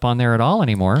showing up on there at all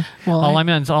anymore. Well, all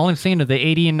I'm seeing are the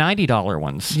 $80 and $90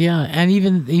 ones. Yeah, and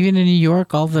even in New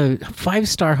York, all the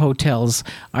 5-star hotels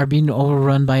are being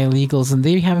overrun by illegals, and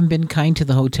they haven't been kind to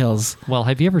the hotels. Well,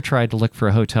 have you ever tried to look for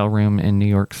a hotel room in New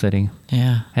York City?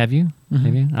 Yeah. Have you? Mm-hmm.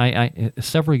 Have you? I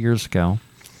several years ago,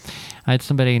 I had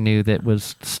somebody I knew that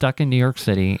was stuck in New York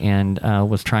City and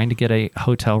was trying to get a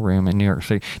hotel room in New York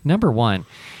City. Number one,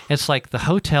 it's like the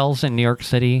hotels in New York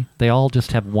City, they all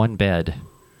just have one bed.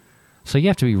 So you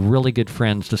have to be really good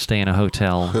friends to stay in a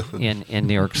hotel in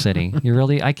New York City.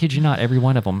 I kid you not, every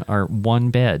one of them are one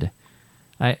bed.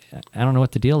 I don't know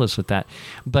what the deal is with that.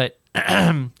 But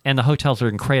and the hotels are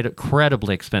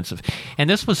incredibly expensive. And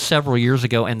this was several years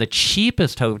ago, and the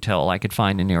cheapest hotel I could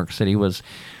find in New York City was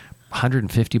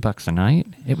 $150 a night.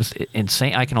 It was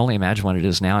insane. I can only imagine what it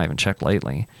is now. I haven't checked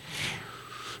lately.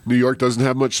 New York doesn't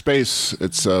have much space.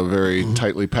 It's a very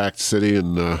tightly packed city,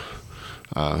 and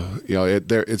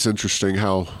it's interesting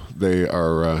how they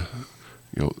are,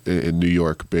 in New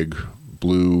York, big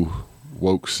blue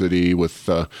woke city with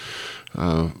the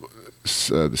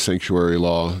sanctuary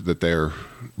law, that they're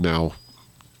now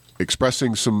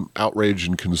expressing some outrage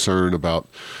and concern about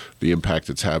the impact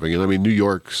it's having. And I mean, New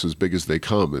York's as big as they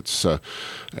come. It's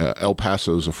El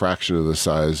Paso's a fraction of the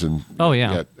size, and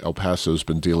yet El Paso's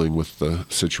been dealing with the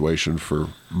situation for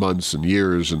months and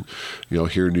years. And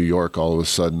here in New York, all of a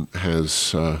sudden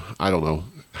has I don't know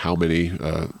how many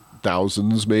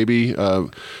thousands maybe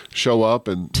show up,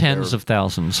 and tens of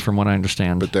thousands from what I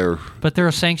understand. But they're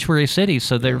a sanctuary city,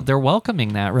 so they're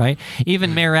welcoming that, right?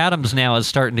 Even Mayor Adams now is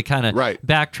starting to kind of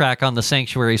backtrack on the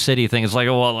sanctuary city thing. It's like,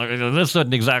 well, this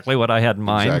isn't exactly what I had in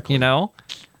mind, exactly.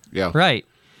 Yeah. Right.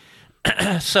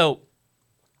 So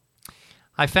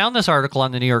I found this article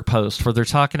on the New York Post where they're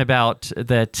talking about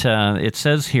that. It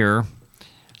says here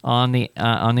on the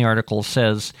article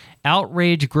says,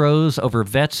 outrage grows over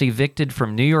vets evicted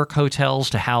from New York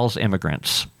hotels to house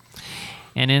immigrants.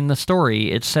 And in the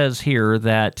story, it says here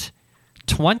that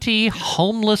 20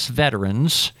 homeless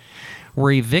veterans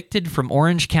were evicted from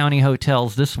Orange County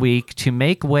hotels this week to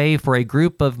make way for a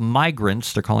group of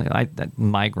migrants. They're calling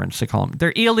migrants. They call them.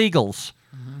 They're illegals.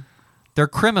 Mm-hmm. They're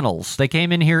criminals. They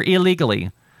came in here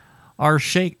illegally. Our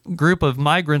group of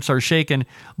migrants are shaken,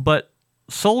 but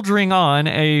soldiering on,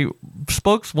 a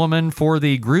spokeswoman for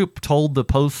the group told the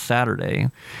Post Saturday.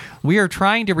 We are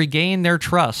trying to regain their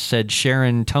trust, said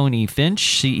Sharon Tony Finch,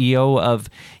 CEO of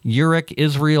Urich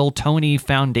Israel Tony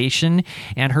Foundation,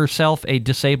 and herself a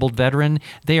disabled veteran.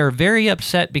 They are very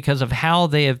upset because of how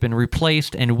they have been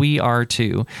replaced, and we are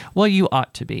too. Well, you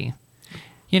ought to be.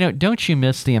 Don't you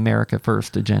miss the America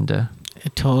First agenda?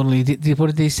 Totally. What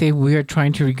did they say? We are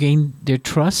trying to regain their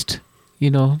trust?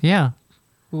 Yeah.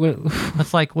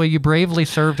 It's like, well, you bravely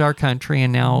served our country,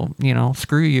 and now,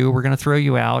 screw you. We're going to throw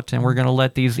you out, and we're going to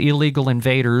let these illegal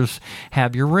invaders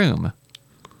have your room.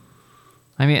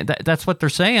 I mean, that's what they're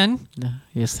saying.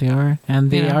 Yes, they are.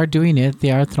 And they are doing it.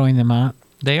 They are throwing them out.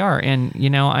 They are. And,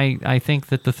 I think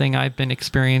that the thing I've been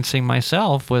experiencing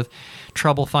myself with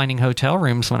trouble finding hotel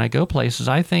rooms when I go places,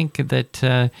 I think that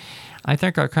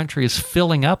our country is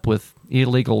filling up with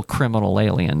illegal criminal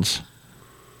aliens.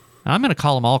 I'm going to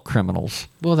call them all criminals.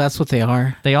 Well, that's what they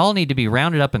are. They all need to be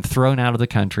rounded up and thrown out of the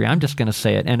country. I'm just going to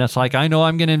say it. And it's like, I know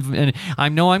I'm going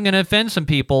to offend some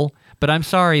people, but I'm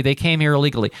sorry, they came here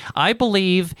illegally. I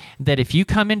believe that if you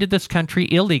come into this country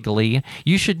illegally,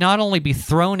 you should not only be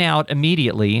thrown out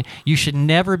immediately, you should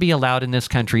never be allowed in this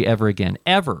country ever again.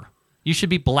 Ever. You should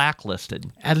be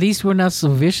blacklisted. At least we're not so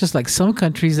vicious like some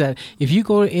countries that if you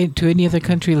go into any other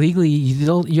country legally,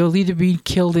 you'll either be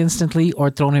killed instantly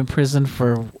or thrown in prison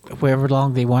for however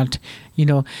long they want.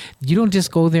 You don't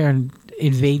just go there and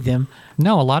invade them.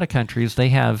 No, a lot of countries, they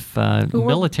have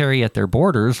military at their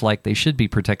borders, like they should be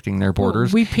protecting their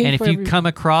borders. We pay and for if you come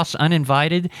across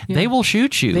uninvited, they will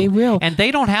shoot you. They will. And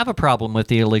they don't have a problem with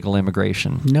the illegal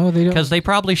immigration. No, they don't. Because they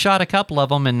probably shot a couple of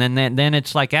them, and then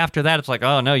it's like after that, it's like,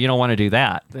 oh, no, you don't want to do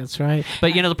that. That's right.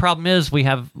 But, the problem is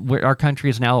our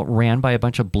country is now ran by a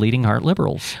bunch of bleeding heart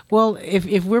liberals. Well,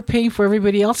 if we're paying for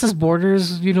everybody else's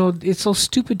borders, it's so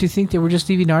stupid to think that we're just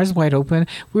leaving ours wide open.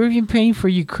 We're even paying for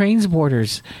Ukraine's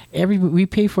borders. We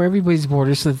pay for everybody's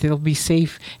borders so that they'll be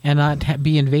safe and not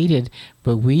be invaded.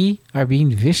 But we are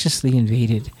being viciously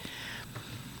invaded.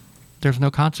 There's no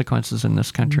consequences in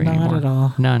this country anymore. Not at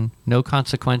all. None. No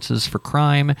consequences for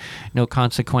crime. No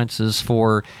consequences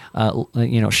for,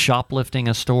 shoplifting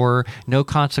a store. No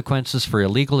consequences for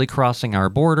illegally crossing our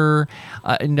border.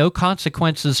 No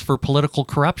consequences for political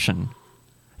corruption.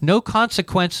 No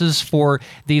consequences for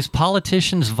these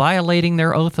politicians violating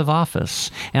their oath of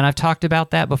office. And I've talked about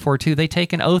that before, too. They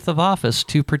take an oath of office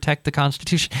to protect the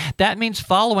Constitution. That means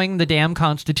following the damn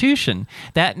Constitution.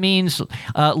 That means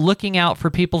looking out for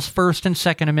people's First and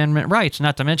Second Amendment rights,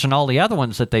 not to mention all the other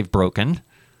ones that they've broken.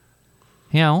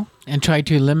 And try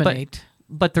to eliminate.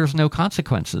 But there's no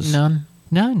consequences.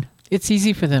 None. It's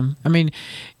easy for them. I mean,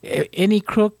 any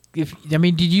crook.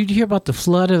 Did you hear about the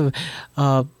flood of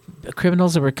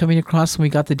criminals that were coming across when we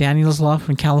got the Daniels Law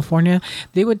from California?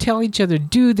 They would tell each other,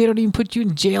 dude, they don't even put you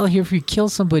in jail here if you kill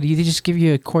somebody. They just give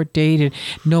you a court date and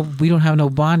no, we don't have no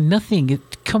bond, nothing.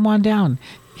 Come on down.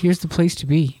 Here's the place to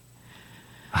be.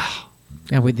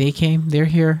 And when they came, they're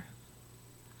here.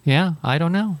 Yeah, I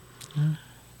don't know.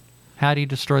 How do you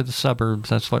destroy the suburbs?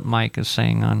 That's what Mike is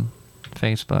saying on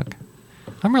Facebook.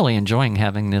 I'm really enjoying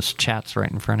having this chats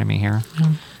right in front of me here.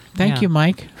 Thank you,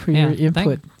 Mike, for your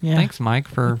input. Thanks, Mike,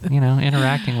 for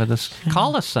interacting with us.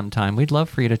 Call us sometime. We'd love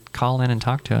for you to call in and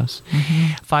talk to us.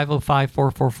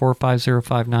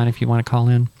 505-444-5059 if you want to call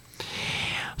in.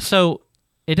 So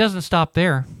it doesn't stop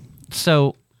there.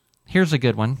 So here's a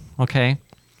good one, okay?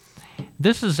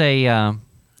 This is a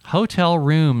hotel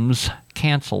rooms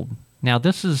canceled. Now,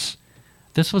 this was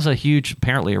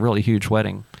apparently a really huge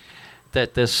wedding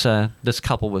that this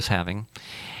couple was having.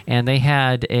 And they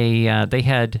had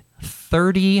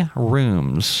 30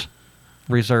 rooms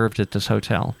reserved at this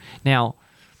hotel. Now,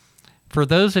 for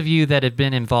those of you that have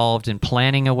been involved in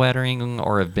planning a wedding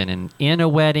or have been in a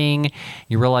wedding,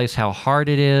 you realize how hard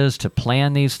it is to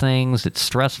plan these things. It's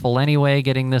stressful anyway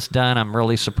getting this done. I'm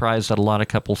really surprised that a lot of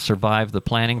couples survive the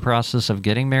planning process of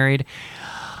getting married.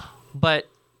 But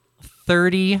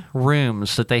 30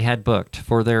 rooms that they had booked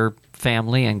for their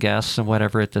family and guests and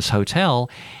whatever at this hotel,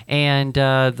 and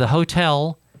the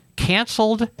hotel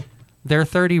canceled their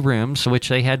 30 rooms, which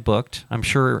they had booked, I'm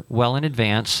sure, well in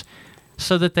advance,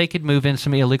 so that they could move in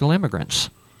some illegal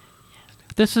immigrants.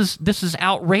 This is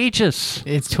outrageous.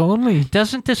 It's totally.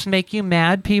 Doesn't this make you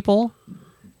mad, people?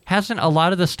 Hasn't a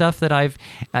lot of the stuff that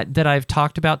I've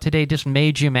talked about today just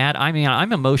made you mad? I mean,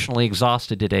 I'm emotionally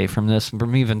exhausted today from this,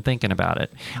 from even thinking about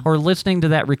it, or listening to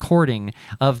that recording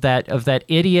of that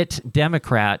idiot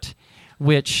Democrat,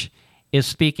 which is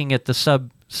speaking at the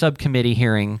subcommittee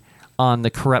hearing on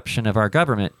the corruption of our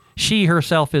government. She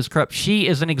herself is corrupt. She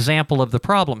is an example of the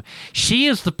problem. She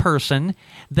is the person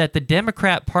that the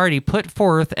Democrat Party put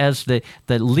forth as the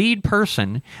lead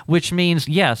person, which means,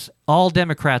 yes, all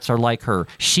Democrats are like her.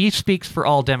 She speaks for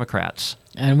all Democrats.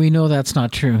 And we know that's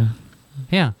not true.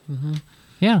 Yeah. Mm-hmm.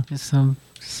 Yeah. So.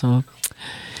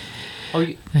 Oh,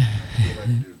 you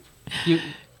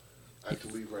I have to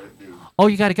leave right at noon. Oh,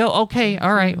 you got to go? Okay,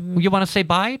 all right. You want to say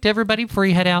bye to everybody before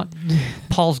you head out?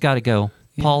 Paul's got to go.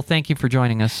 Paul, thank you for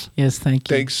joining us. Yes,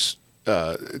 thank you. Thanks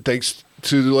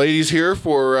to the ladies here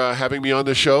for having me on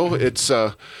the show. It's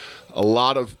a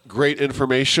lot of great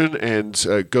information, and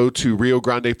go to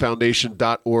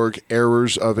RioGrandeFoundation.org,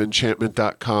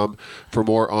 errorsoфenchantment.com for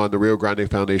more on the Rio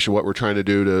Grande Foundation, what we're trying to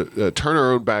do to turn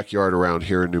our own backyard around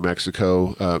here in New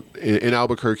Mexico, in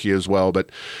Albuquerque as well,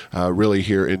 but really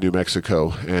here in New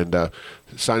Mexico. And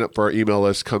sign up for our email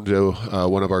list, come to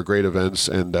one of our great events,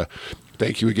 and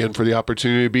Thank you again for the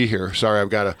opportunity to be here. Sorry, I've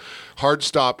got a hard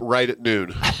stop right at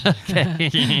noon.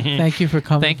 Thank you for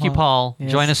coming. Thank you, Paul.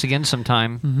 Yes. Join us again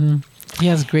sometime. He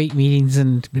has great meetings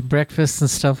and breakfasts and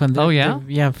stuff. And Oh, yeah?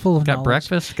 yeah, full of Got knowledge.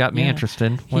 breakfast? Got me Yeah.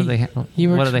 interested. What, He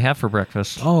what works- do they have for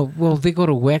breakfast? Oh, well, they go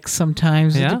to Wex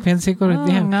sometimes. Yeah? It depends. They go to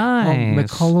they Oh, have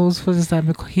nice. McCullough's. What is that?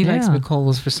 He likes Yeah.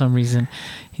 McCullough's for some reason.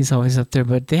 He's always up there.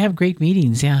 But they have great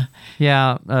meetings, yeah.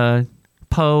 Yeah,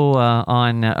 Poe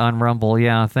on Rumble.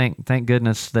 Yeah, thank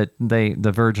goodness that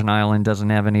the Virgin Island doesn't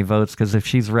have any votes, because if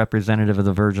she's representative of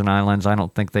the Virgin Islands, I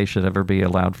don't think they should ever be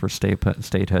allowed for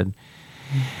statehood.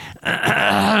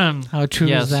 How true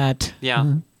Yes. is that?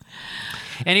 Yeah.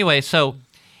 Anyway, so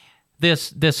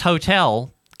this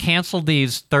hotel canceled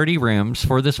these 30 rooms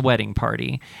for this wedding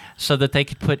party so that they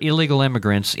could put illegal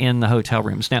immigrants in the hotel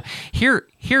rooms. Now,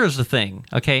 here's the thing,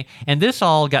 okay? And this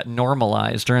all got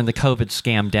normalized during the COVID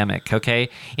scamdemic, okay?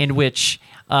 In which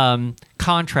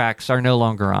contracts are no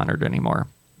longer honored anymore.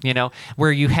 You know,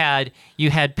 where you had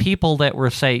people that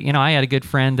were, say, you know, I had a good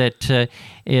friend that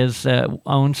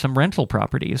owned some rental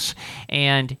properties,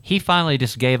 and he finally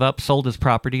just gave up, sold his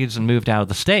properties, and moved out of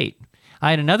the state. I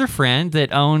had another friend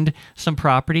that owned some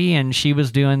property, and she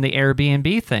was doing the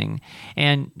Airbnb thing,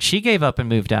 and she gave up and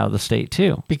moved out of the state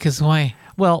too. Because why?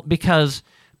 Well, because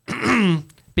in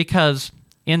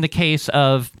the case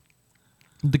of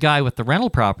the guy with the rental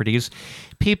properties,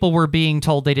 people were being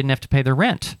told they didn't have to pay their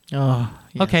rent. Oh,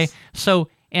 yes. Okay, so,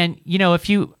 and you know,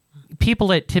 people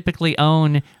that typically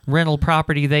own rental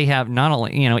property, they have not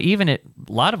only, you know, a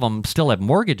lot of them still have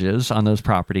mortgages on those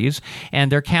properties,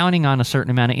 and they're counting on a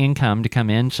certain amount of income to come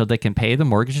in so they can pay the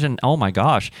mortgage and, oh my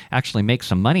gosh, actually make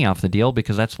some money off the deal,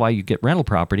 because that's why you get rental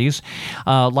properties.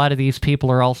 A lot of these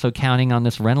people are also counting on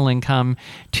this rental income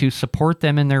to support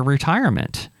them in their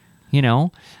retirement. You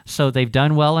know, so they've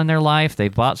done well in their life.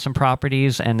 They've bought some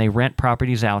properties and they rent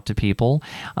properties out to people.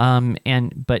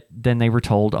 But then they were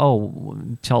told,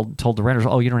 told the renters,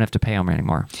 you don't have to pay them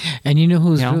anymore. And you know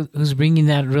who's You know? who's bringing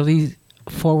that really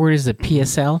forward is the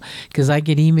PSL, because I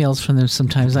get emails from them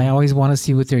sometimes. I always want to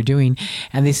see what they're doing,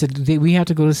 and they said we have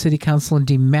to go to city council and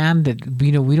demand that,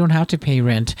 you know, we don't have to pay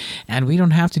rent and we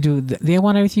don't have to do. They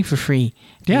want everything for free,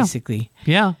 Yeah. basically.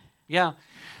 Yeah.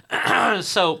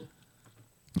 So.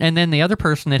 And then the other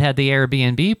person that had the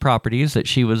Airbnb properties that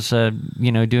she was,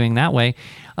 doing that way,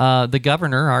 the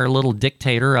governor, our little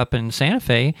dictator up in Santa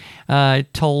Fe,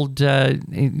 told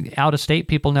out-of-state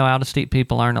people, no, out-of-state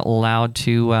people aren't allowed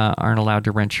to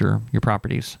rent your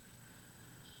properties.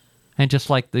 And just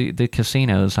like the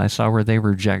casinos, I saw where they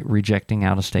were rejecting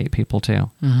out-of-state people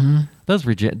too. Mm-hmm.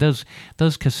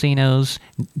 Those casinos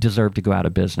deserve to go out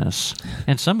of business,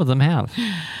 and some of them have.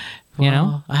 You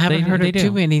know, I haven't heard of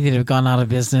too many that have gone out of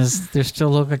business. They still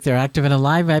look like they're active and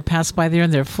alive. I pass by there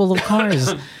and they're full of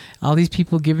cars. All these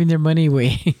people giving their money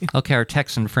away. Okay, our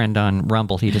Texan friend on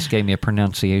Rumble, he just gave me a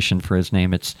pronunciation for his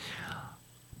name. It's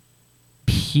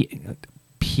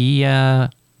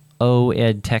Pia-O-Ed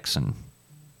Texan.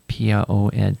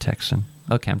 Pia-O-Ed Texan.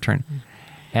 Okay, I'm trying.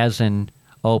 As in,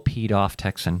 peed off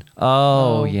Texan.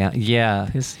 Yeah. Yeah.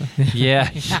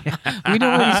 We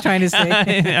know what he's trying to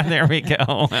say. There we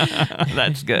go.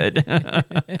 That's good.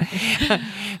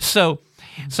 So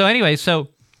anyway,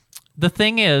 the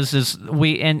thing is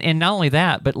we, and not only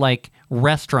that, but like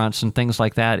restaurants and things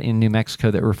like that in New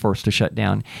Mexico that were forced to shut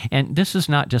down. And this is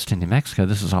not just in New Mexico,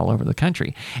 this is all over the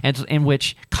country. And in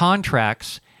which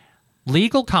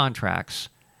legal contracts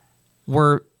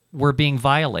were being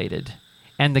violated.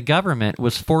 And the government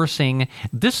was forcing,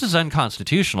 this is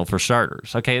unconstitutional for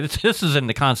starters, okay? This is in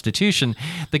the Constitution.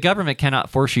 The government cannot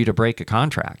force you to break a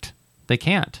contract. They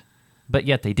can't. But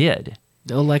yet they did.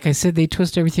 Oh, like I said, they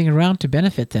twist everything around to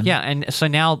benefit them. Yeah, and so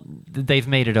now they've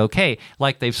made it okay.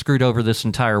 Like they've screwed over this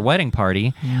entire wedding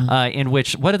party, in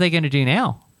which, what are they going to do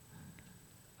now?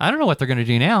 I don't know what they're going to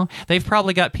do now. They've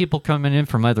probably got people coming in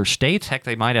from other states. Heck,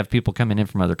 they might have people coming in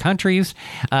from other countries.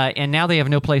 And now they have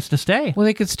no place to stay. Well,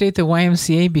 they could stay at the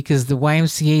YMCA because the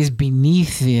YMCA is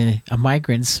beneath the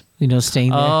migrants,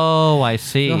 staying there. Oh, I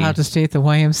see. They'll have to stay at the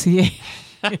YMCA.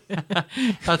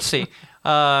 Let's see.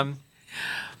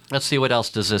 Let's see, what else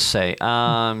does this say?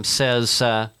 Says,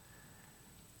 and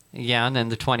then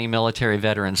the 20 military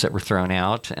veterans that were thrown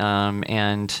out. So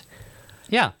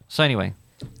anyway.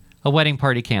 A wedding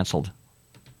party canceled.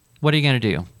 What are you going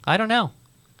to do? I don't know.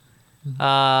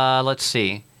 Let's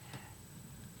see.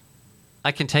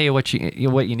 I can tell you what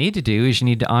you need to do is you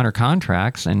need to honor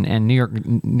contracts, and New York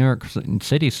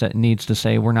City needs to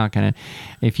say, we're not going to.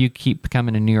 If you keep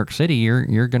coming to New York City,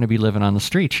 you're going to be living on the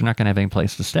streets. You're not going to have any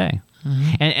place to stay.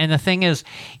 Mm-hmm. And the thing is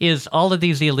all of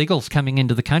these illegals coming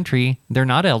into the country, they're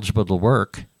not eligible to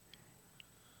work.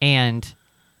 And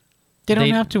They don't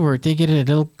have to work. They get a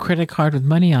little credit card with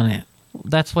money on it.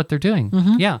 that's what they're doing.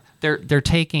 Yeah. They're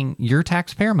taking your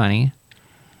taxpayer money,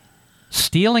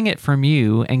 stealing it from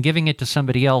you, and giving it to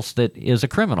somebody else that is a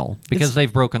criminal because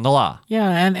they've broken the law. Yeah,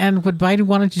 and what Biden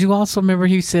wanted to do also, remember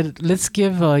he said, let's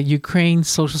give Ukraine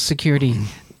Social Security,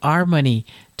 our money,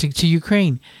 to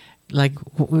Ukraine. Like,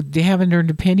 they haven't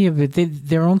earned a penny of it.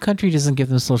 Their own country doesn't give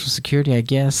them Social Security, I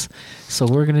guess. So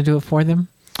we're going to do it for them.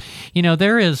 You know,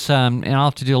 there is, and I'll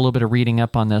have to do a little bit of reading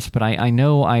up on this, but I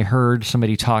know I heard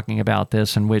somebody talking about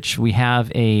this, in which we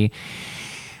have a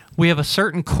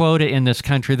certain quota in this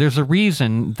country. There's a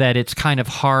reason that it's kind of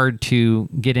hard to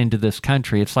get into this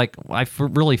country. It's like, I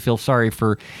really feel sorry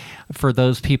for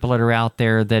those people that are out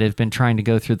there that have been trying to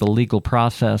go through the legal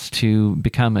process to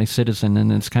become a citizen in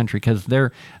this country, because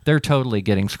they're totally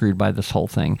getting screwed by this whole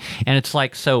thing. And it's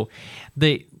like, so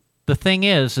the thing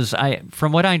is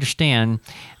from what I understand,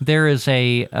 there is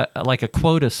like a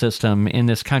quota system in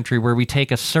this country where we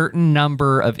take a certain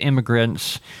number of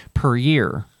immigrants per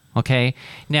year. Okay.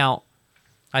 Now,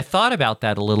 I thought about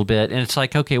that a little bit, and it's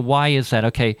like, okay, why is that?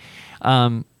 Okay.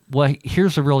 Well,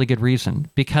 here's a really good reason: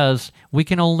 because we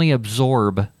can only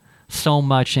absorb so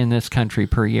much in this country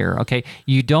per year. Okay.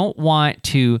 You don't want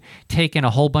to take in a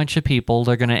whole bunch of people.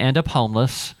 They're going to end up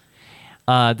homeless.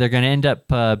 They're going to end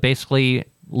up basically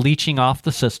leeching off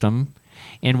the system,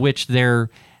 in which they're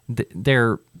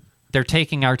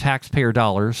taking our taxpayer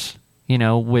dollars. You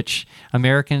know, which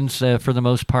Americans, for the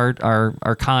most part,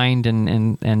 are kind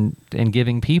and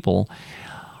giving people.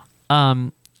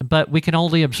 But we can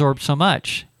only absorb so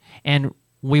much. And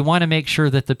we want to make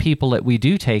sure that the people that we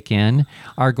do take in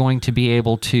are going to be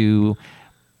able to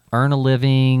earn a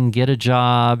living, get a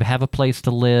job, have a place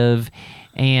to live,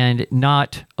 and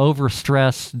not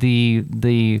overstress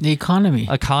the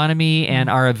economy and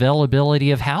our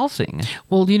availability of housing.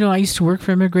 Well, you know, I used to work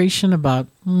for immigration about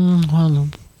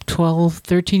 12,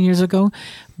 13 years ago,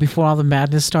 before all the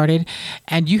madness started,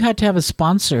 and you had to have a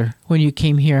sponsor when you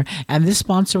came here, and this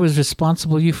sponsor was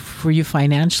responsible for you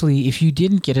financially. If you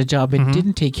didn't get a job and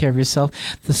didn't take care of yourself,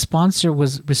 the sponsor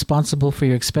was responsible for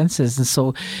your expenses. And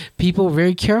so people were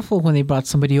very careful when they brought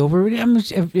somebody over.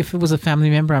 If it was a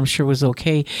family member, I'm sure it was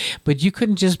okay, but you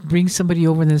couldn't just bring somebody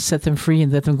over and then set them free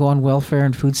and let them go on welfare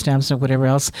and food stamps or whatever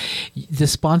else. The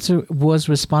sponsor was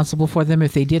responsible for them.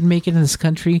 If they didn't make it in this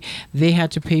country, they had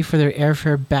to pay for their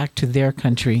airfare back to their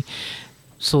country.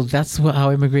 So that's how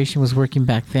immigration was working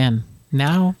back then.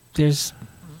 Now they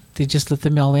just let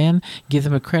them all in, give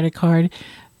them a credit card,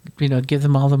 give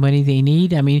them all the money they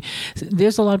need. I mean,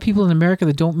 there's a lot of people in America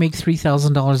that don't make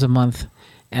 $3,000 a month.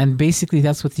 And basically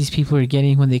that's what these people are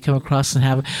getting when they come across and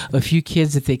have a few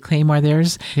kids that they claim are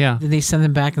theirs. Yeah. Then they send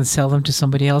them back and sell them to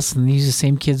somebody else and use the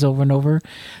same kids over and over.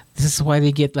 This is why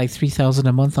they get like $3,000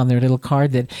 a month on their little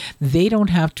card, that they don't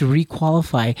have to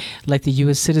requalify like the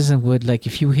U.S. citizen would. Like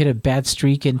if you hit a bad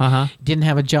streak and didn't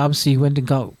have a job, so you went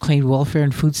and claimed welfare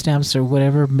and food stamps or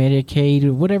whatever, Medicaid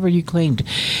or whatever you claimed,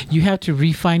 you have to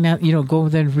refinance, go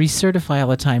then recertify all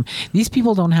the time. These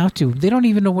people don't have to. They don't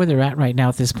even know where they're at right now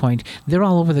at this point. They're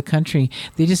all over the country.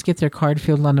 They just get their card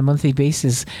filled on a monthly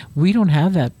basis. We don't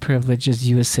have that privilege as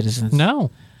U.S. citizens. No,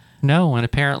 and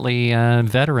apparently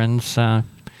veterans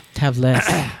have less.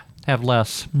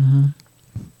 Mm-hmm.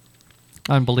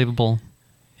 Unbelievable.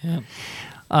 Yeah.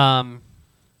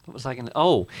 What was I going to?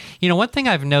 Oh, one thing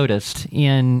I've noticed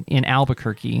in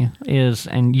Albuquerque is,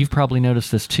 and you've probably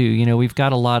noticed this too. We've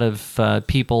got a lot of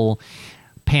people,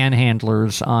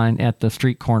 panhandlers at the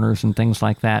street corners and things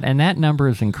like that, and that number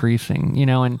is increasing.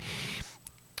 And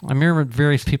I remember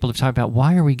various people have talked about,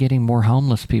 why are we getting more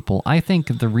homeless people? I think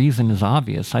the reason is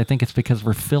obvious. I think it's because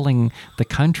we're filling the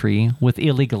country with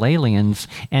illegal aliens,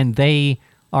 and they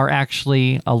are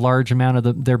actually a large amount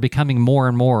of they're becoming more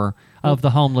and more of the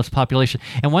homeless population.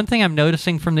 And one thing I'm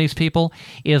noticing from these people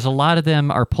is a lot of them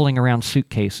are pulling around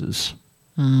suitcases.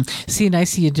 See, and I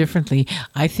see it differently.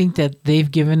 I think that they've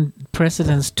given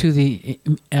precedence to the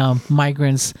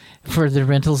migrants for the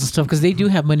rentals and stuff, because they do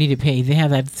have money to pay. They have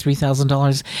that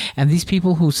 $3,000. And these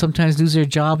people who sometimes lose their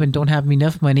job and don't have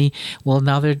enough money, well,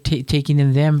 now they're taking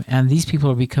in them, and these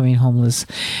people are becoming homeless.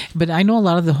 But I know a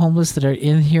lot of the homeless that are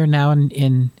in here now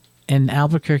in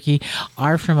Albuquerque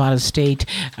are from out of state.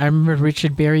 I remember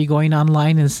Richard Berry going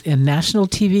online in national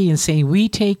TV and saying, we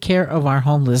take care of our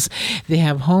homeless. They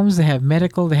have homes, they have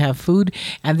medical, they have food,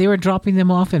 and they were dropping them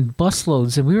off in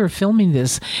busloads. And we were filming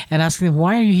this and asking them,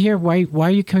 why are you here? Why are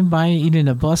you coming by in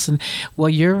a bus? And, well,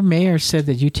 your mayor said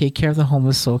that you take care of the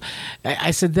homeless. So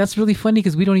I said, that's really funny,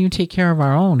 because we don't even take care of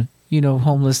our own.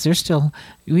 Homeless. They're still,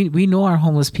 we know our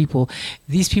homeless people.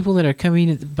 These people that are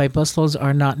coming by busloads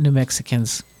are not New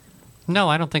Mexicans. No,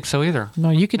 I don't think so either. No,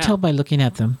 you can No. tell by looking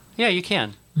at them. Yeah, you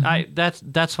can.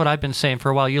 That's what I've been saying for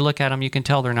a while. You look at them, you can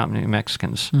tell they're not New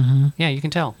Mexicans. Yeah, you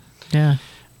can tell. Yeah.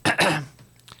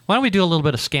 Why don't we do a little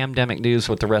bit of scamdemic news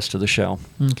with the rest of the show?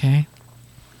 Okay.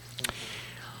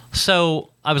 So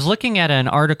I was looking at an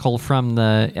article from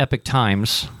the Epic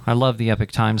Times. I love the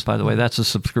Epic Times, by the way. That's a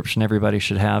subscription everybody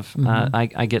should have.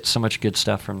 I get so much good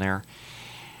stuff from there.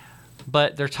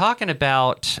 But they're talking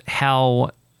about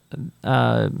how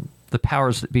the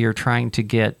powers that be are trying to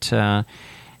get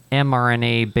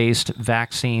mRNA-based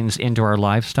vaccines into our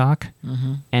livestock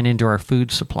and into our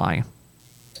food supply.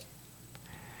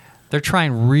 They're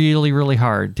trying really, really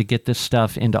hard to get this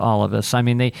stuff into all of us. I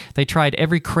mean, they tried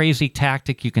every crazy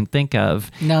tactic you can think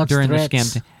of Now it's during threats. the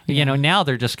scam. You know, now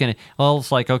they're just going to, well,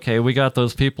 it's like, okay, we got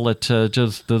those people at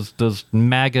just those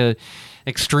MAGA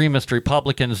extremist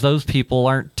Republicans. Those people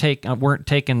weren't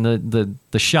taking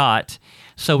the shot.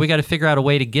 So we got to figure out a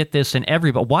way to get this in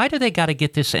everybody. Why do they got to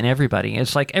get this in everybody?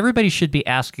 It's like everybody should be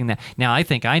asking that. Now, I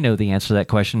think I know the answer to that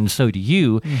question, and so do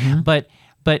you.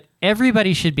 But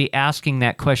everybody should be asking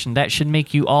that question. That should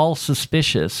make you all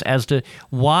suspicious as to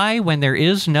why, when there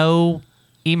is no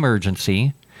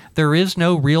emergency, there is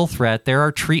no real threat, there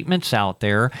are treatments out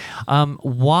there,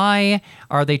 why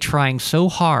are they trying so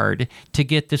hard to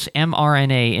get this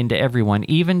mRNA into everyone,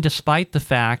 even despite the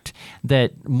fact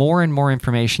that more and more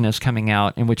information is coming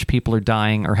out in which people are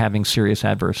dying or having serious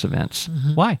adverse events?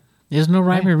 Why? There's no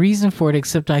rhyme or reason for it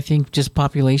except, I think, just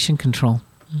population control.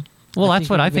 Well, that's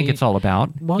what I think it's all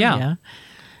about. Well, yeah.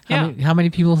 How many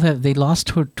people have they lost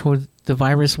toward the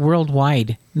virus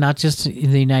worldwide, not just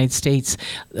in the United States?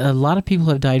 A lot of people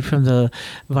have died from the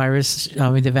virus,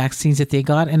 the vaccines that they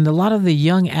got. And a lot of the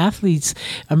young athletes,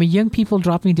 young people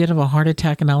dropping dead of a heart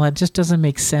attack and all that just doesn't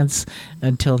make sense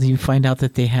until you find out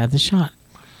that they had the shot.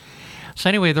 So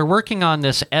anyway, they're working on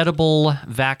this edible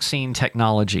vaccine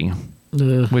technology,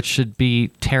 which should be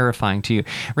terrifying to you.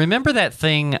 Remember that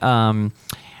thing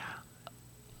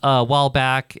a while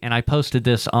back, and I posted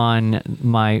this on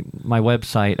my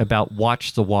website about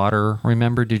Watch the Water.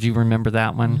 Remember? Did you remember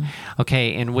that one?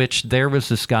 Okay, in which there was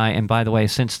this guy, and by the way,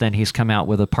 since then he's come out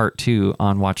with a part 2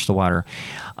 on Watch the Water,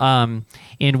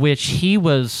 in which he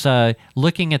was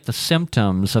looking at the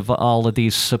symptoms of all of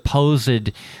these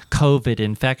supposed COVID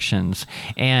infections,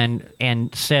 and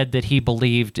said that he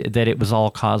believed that it was all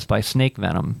caused by snake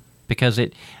venom because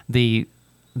the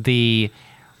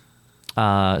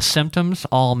symptoms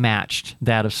all matched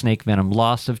that of snake venom.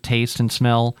 Loss of taste and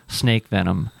smell, snake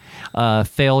venom.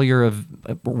 Failure of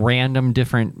random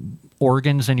different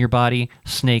organs in your body,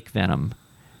 snake venom.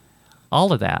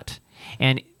 All of that.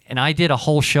 And I did a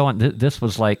whole show on this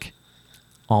was like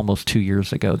almost 2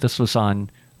 years ago. This was on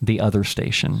the other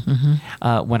station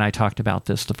when I talked about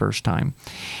this the first time.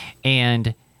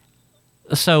 And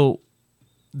so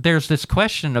there's this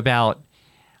question about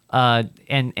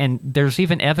and there's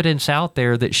even evidence out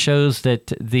there that shows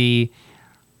that the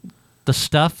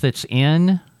stuff that's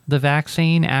in the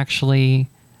vaccine actually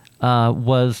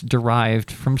was derived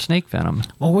from snake venom.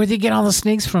 Well, where'd they get all the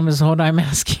snakes from is what I'm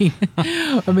asking.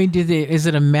 Is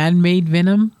it a man-made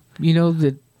venom?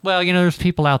 Well, there's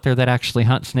people out there that actually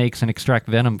hunt snakes and extract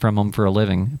venom from them for a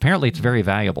living. Apparently it's very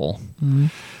valuable.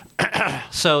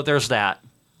 So there's that.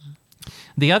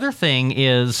 The other thing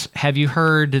is, have you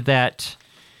heard that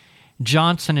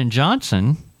Johnson &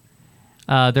 Johnson,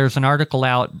 there's an article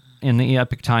out in the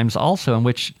Epic Times also in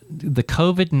which the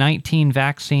COVID-19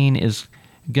 vaccine is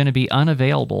going to be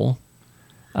unavailable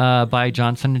by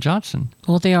Johnson & Johnson.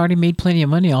 Well, they already made plenty of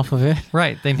money off of it.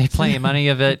 Right. They made plenty of money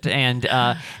of it, and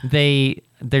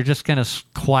they're just going to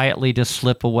quietly just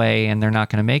slip away, and they're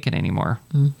not going to make it anymore.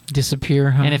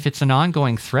 Disappear, huh? And if it's an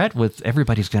ongoing threat with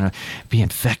everybody's going to be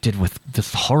infected with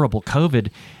this horrible COVID,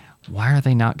 why are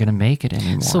they not going to make it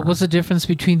anymore? So what's the difference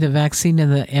between the vaccine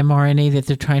and the mRNA that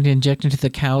they're trying to inject into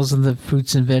the cows and the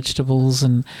fruits and vegetables?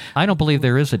 And I don't believe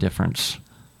there is a difference.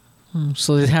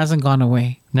 So it hasn't gone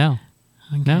away? No.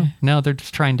 Okay. No, they're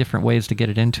just trying different ways to get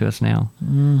it into us now.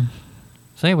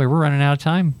 So anyway, we're running out of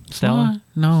time, Stella.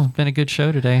 No. It's been a good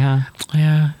show today, huh?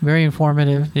 Yeah, very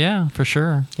informative. Yeah, for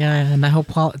sure. Yeah, and I hope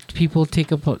people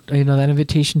take up that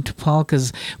invitation to Paul,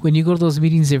 because when you go to those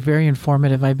meetings, they're very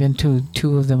informative. I've been to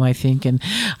 2 of them, I think, and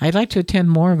I'd like to attend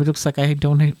more, but it looks like I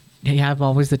don't have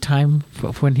always the time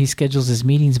for when he schedules his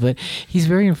meetings, but he's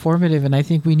very informative, and I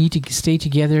think we need to stay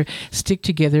together, stick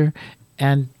together,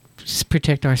 and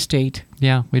protect our state.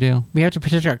 Yeah, we do. We have to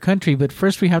protect our country, but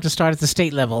first we have to start at the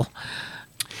state level.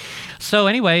 So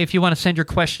anyway, if you want to send your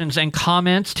questions and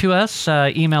comments to us,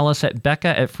 email us at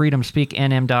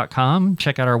becca@freedomspeaknm.com.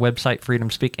 Check out our website,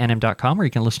 freedomspeaknm.com, where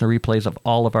you can listen to replays of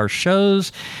all of our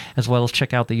shows, as well as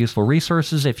check out the useful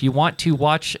resources. If you want to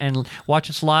watch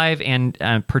us live and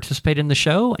participate in the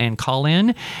show and call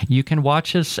in, you can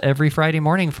watch us every Friday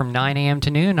morning from 9 a.m.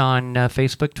 to noon on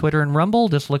Facebook, Twitter, and Rumble.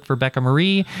 Just look for Becca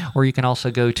Marie, or you can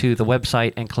also go to the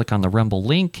website and click on the Rumble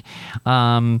link.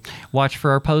 Watch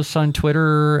for our posts on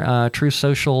Twitter, Truth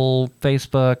Social,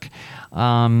 Facebook.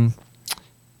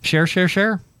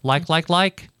 Share.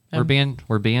 Like. We're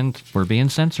being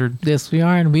censored. Yes, we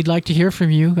are, and we'd like to hear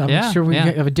from you. I'm sure we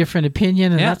have a different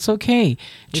opinion, and that's okay.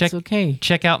 It's okay.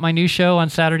 Check out my new show on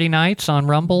Saturday nights on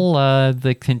Rumble,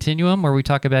 The Continuum, where we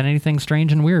talk about anything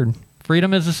strange and weird.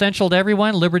 Freedom is essential to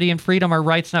everyone. Liberty and freedom are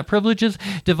rights, not privileges.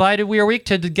 Divided we are weak.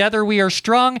 Together we are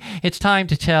strong. It's time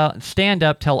to stand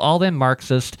up, tell all them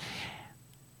Marxists,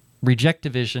 reject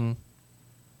division,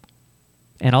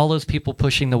 and all those people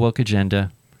pushing the woke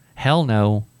agenda. Hell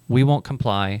no, we won't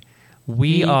comply.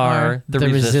 We are the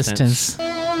resistance.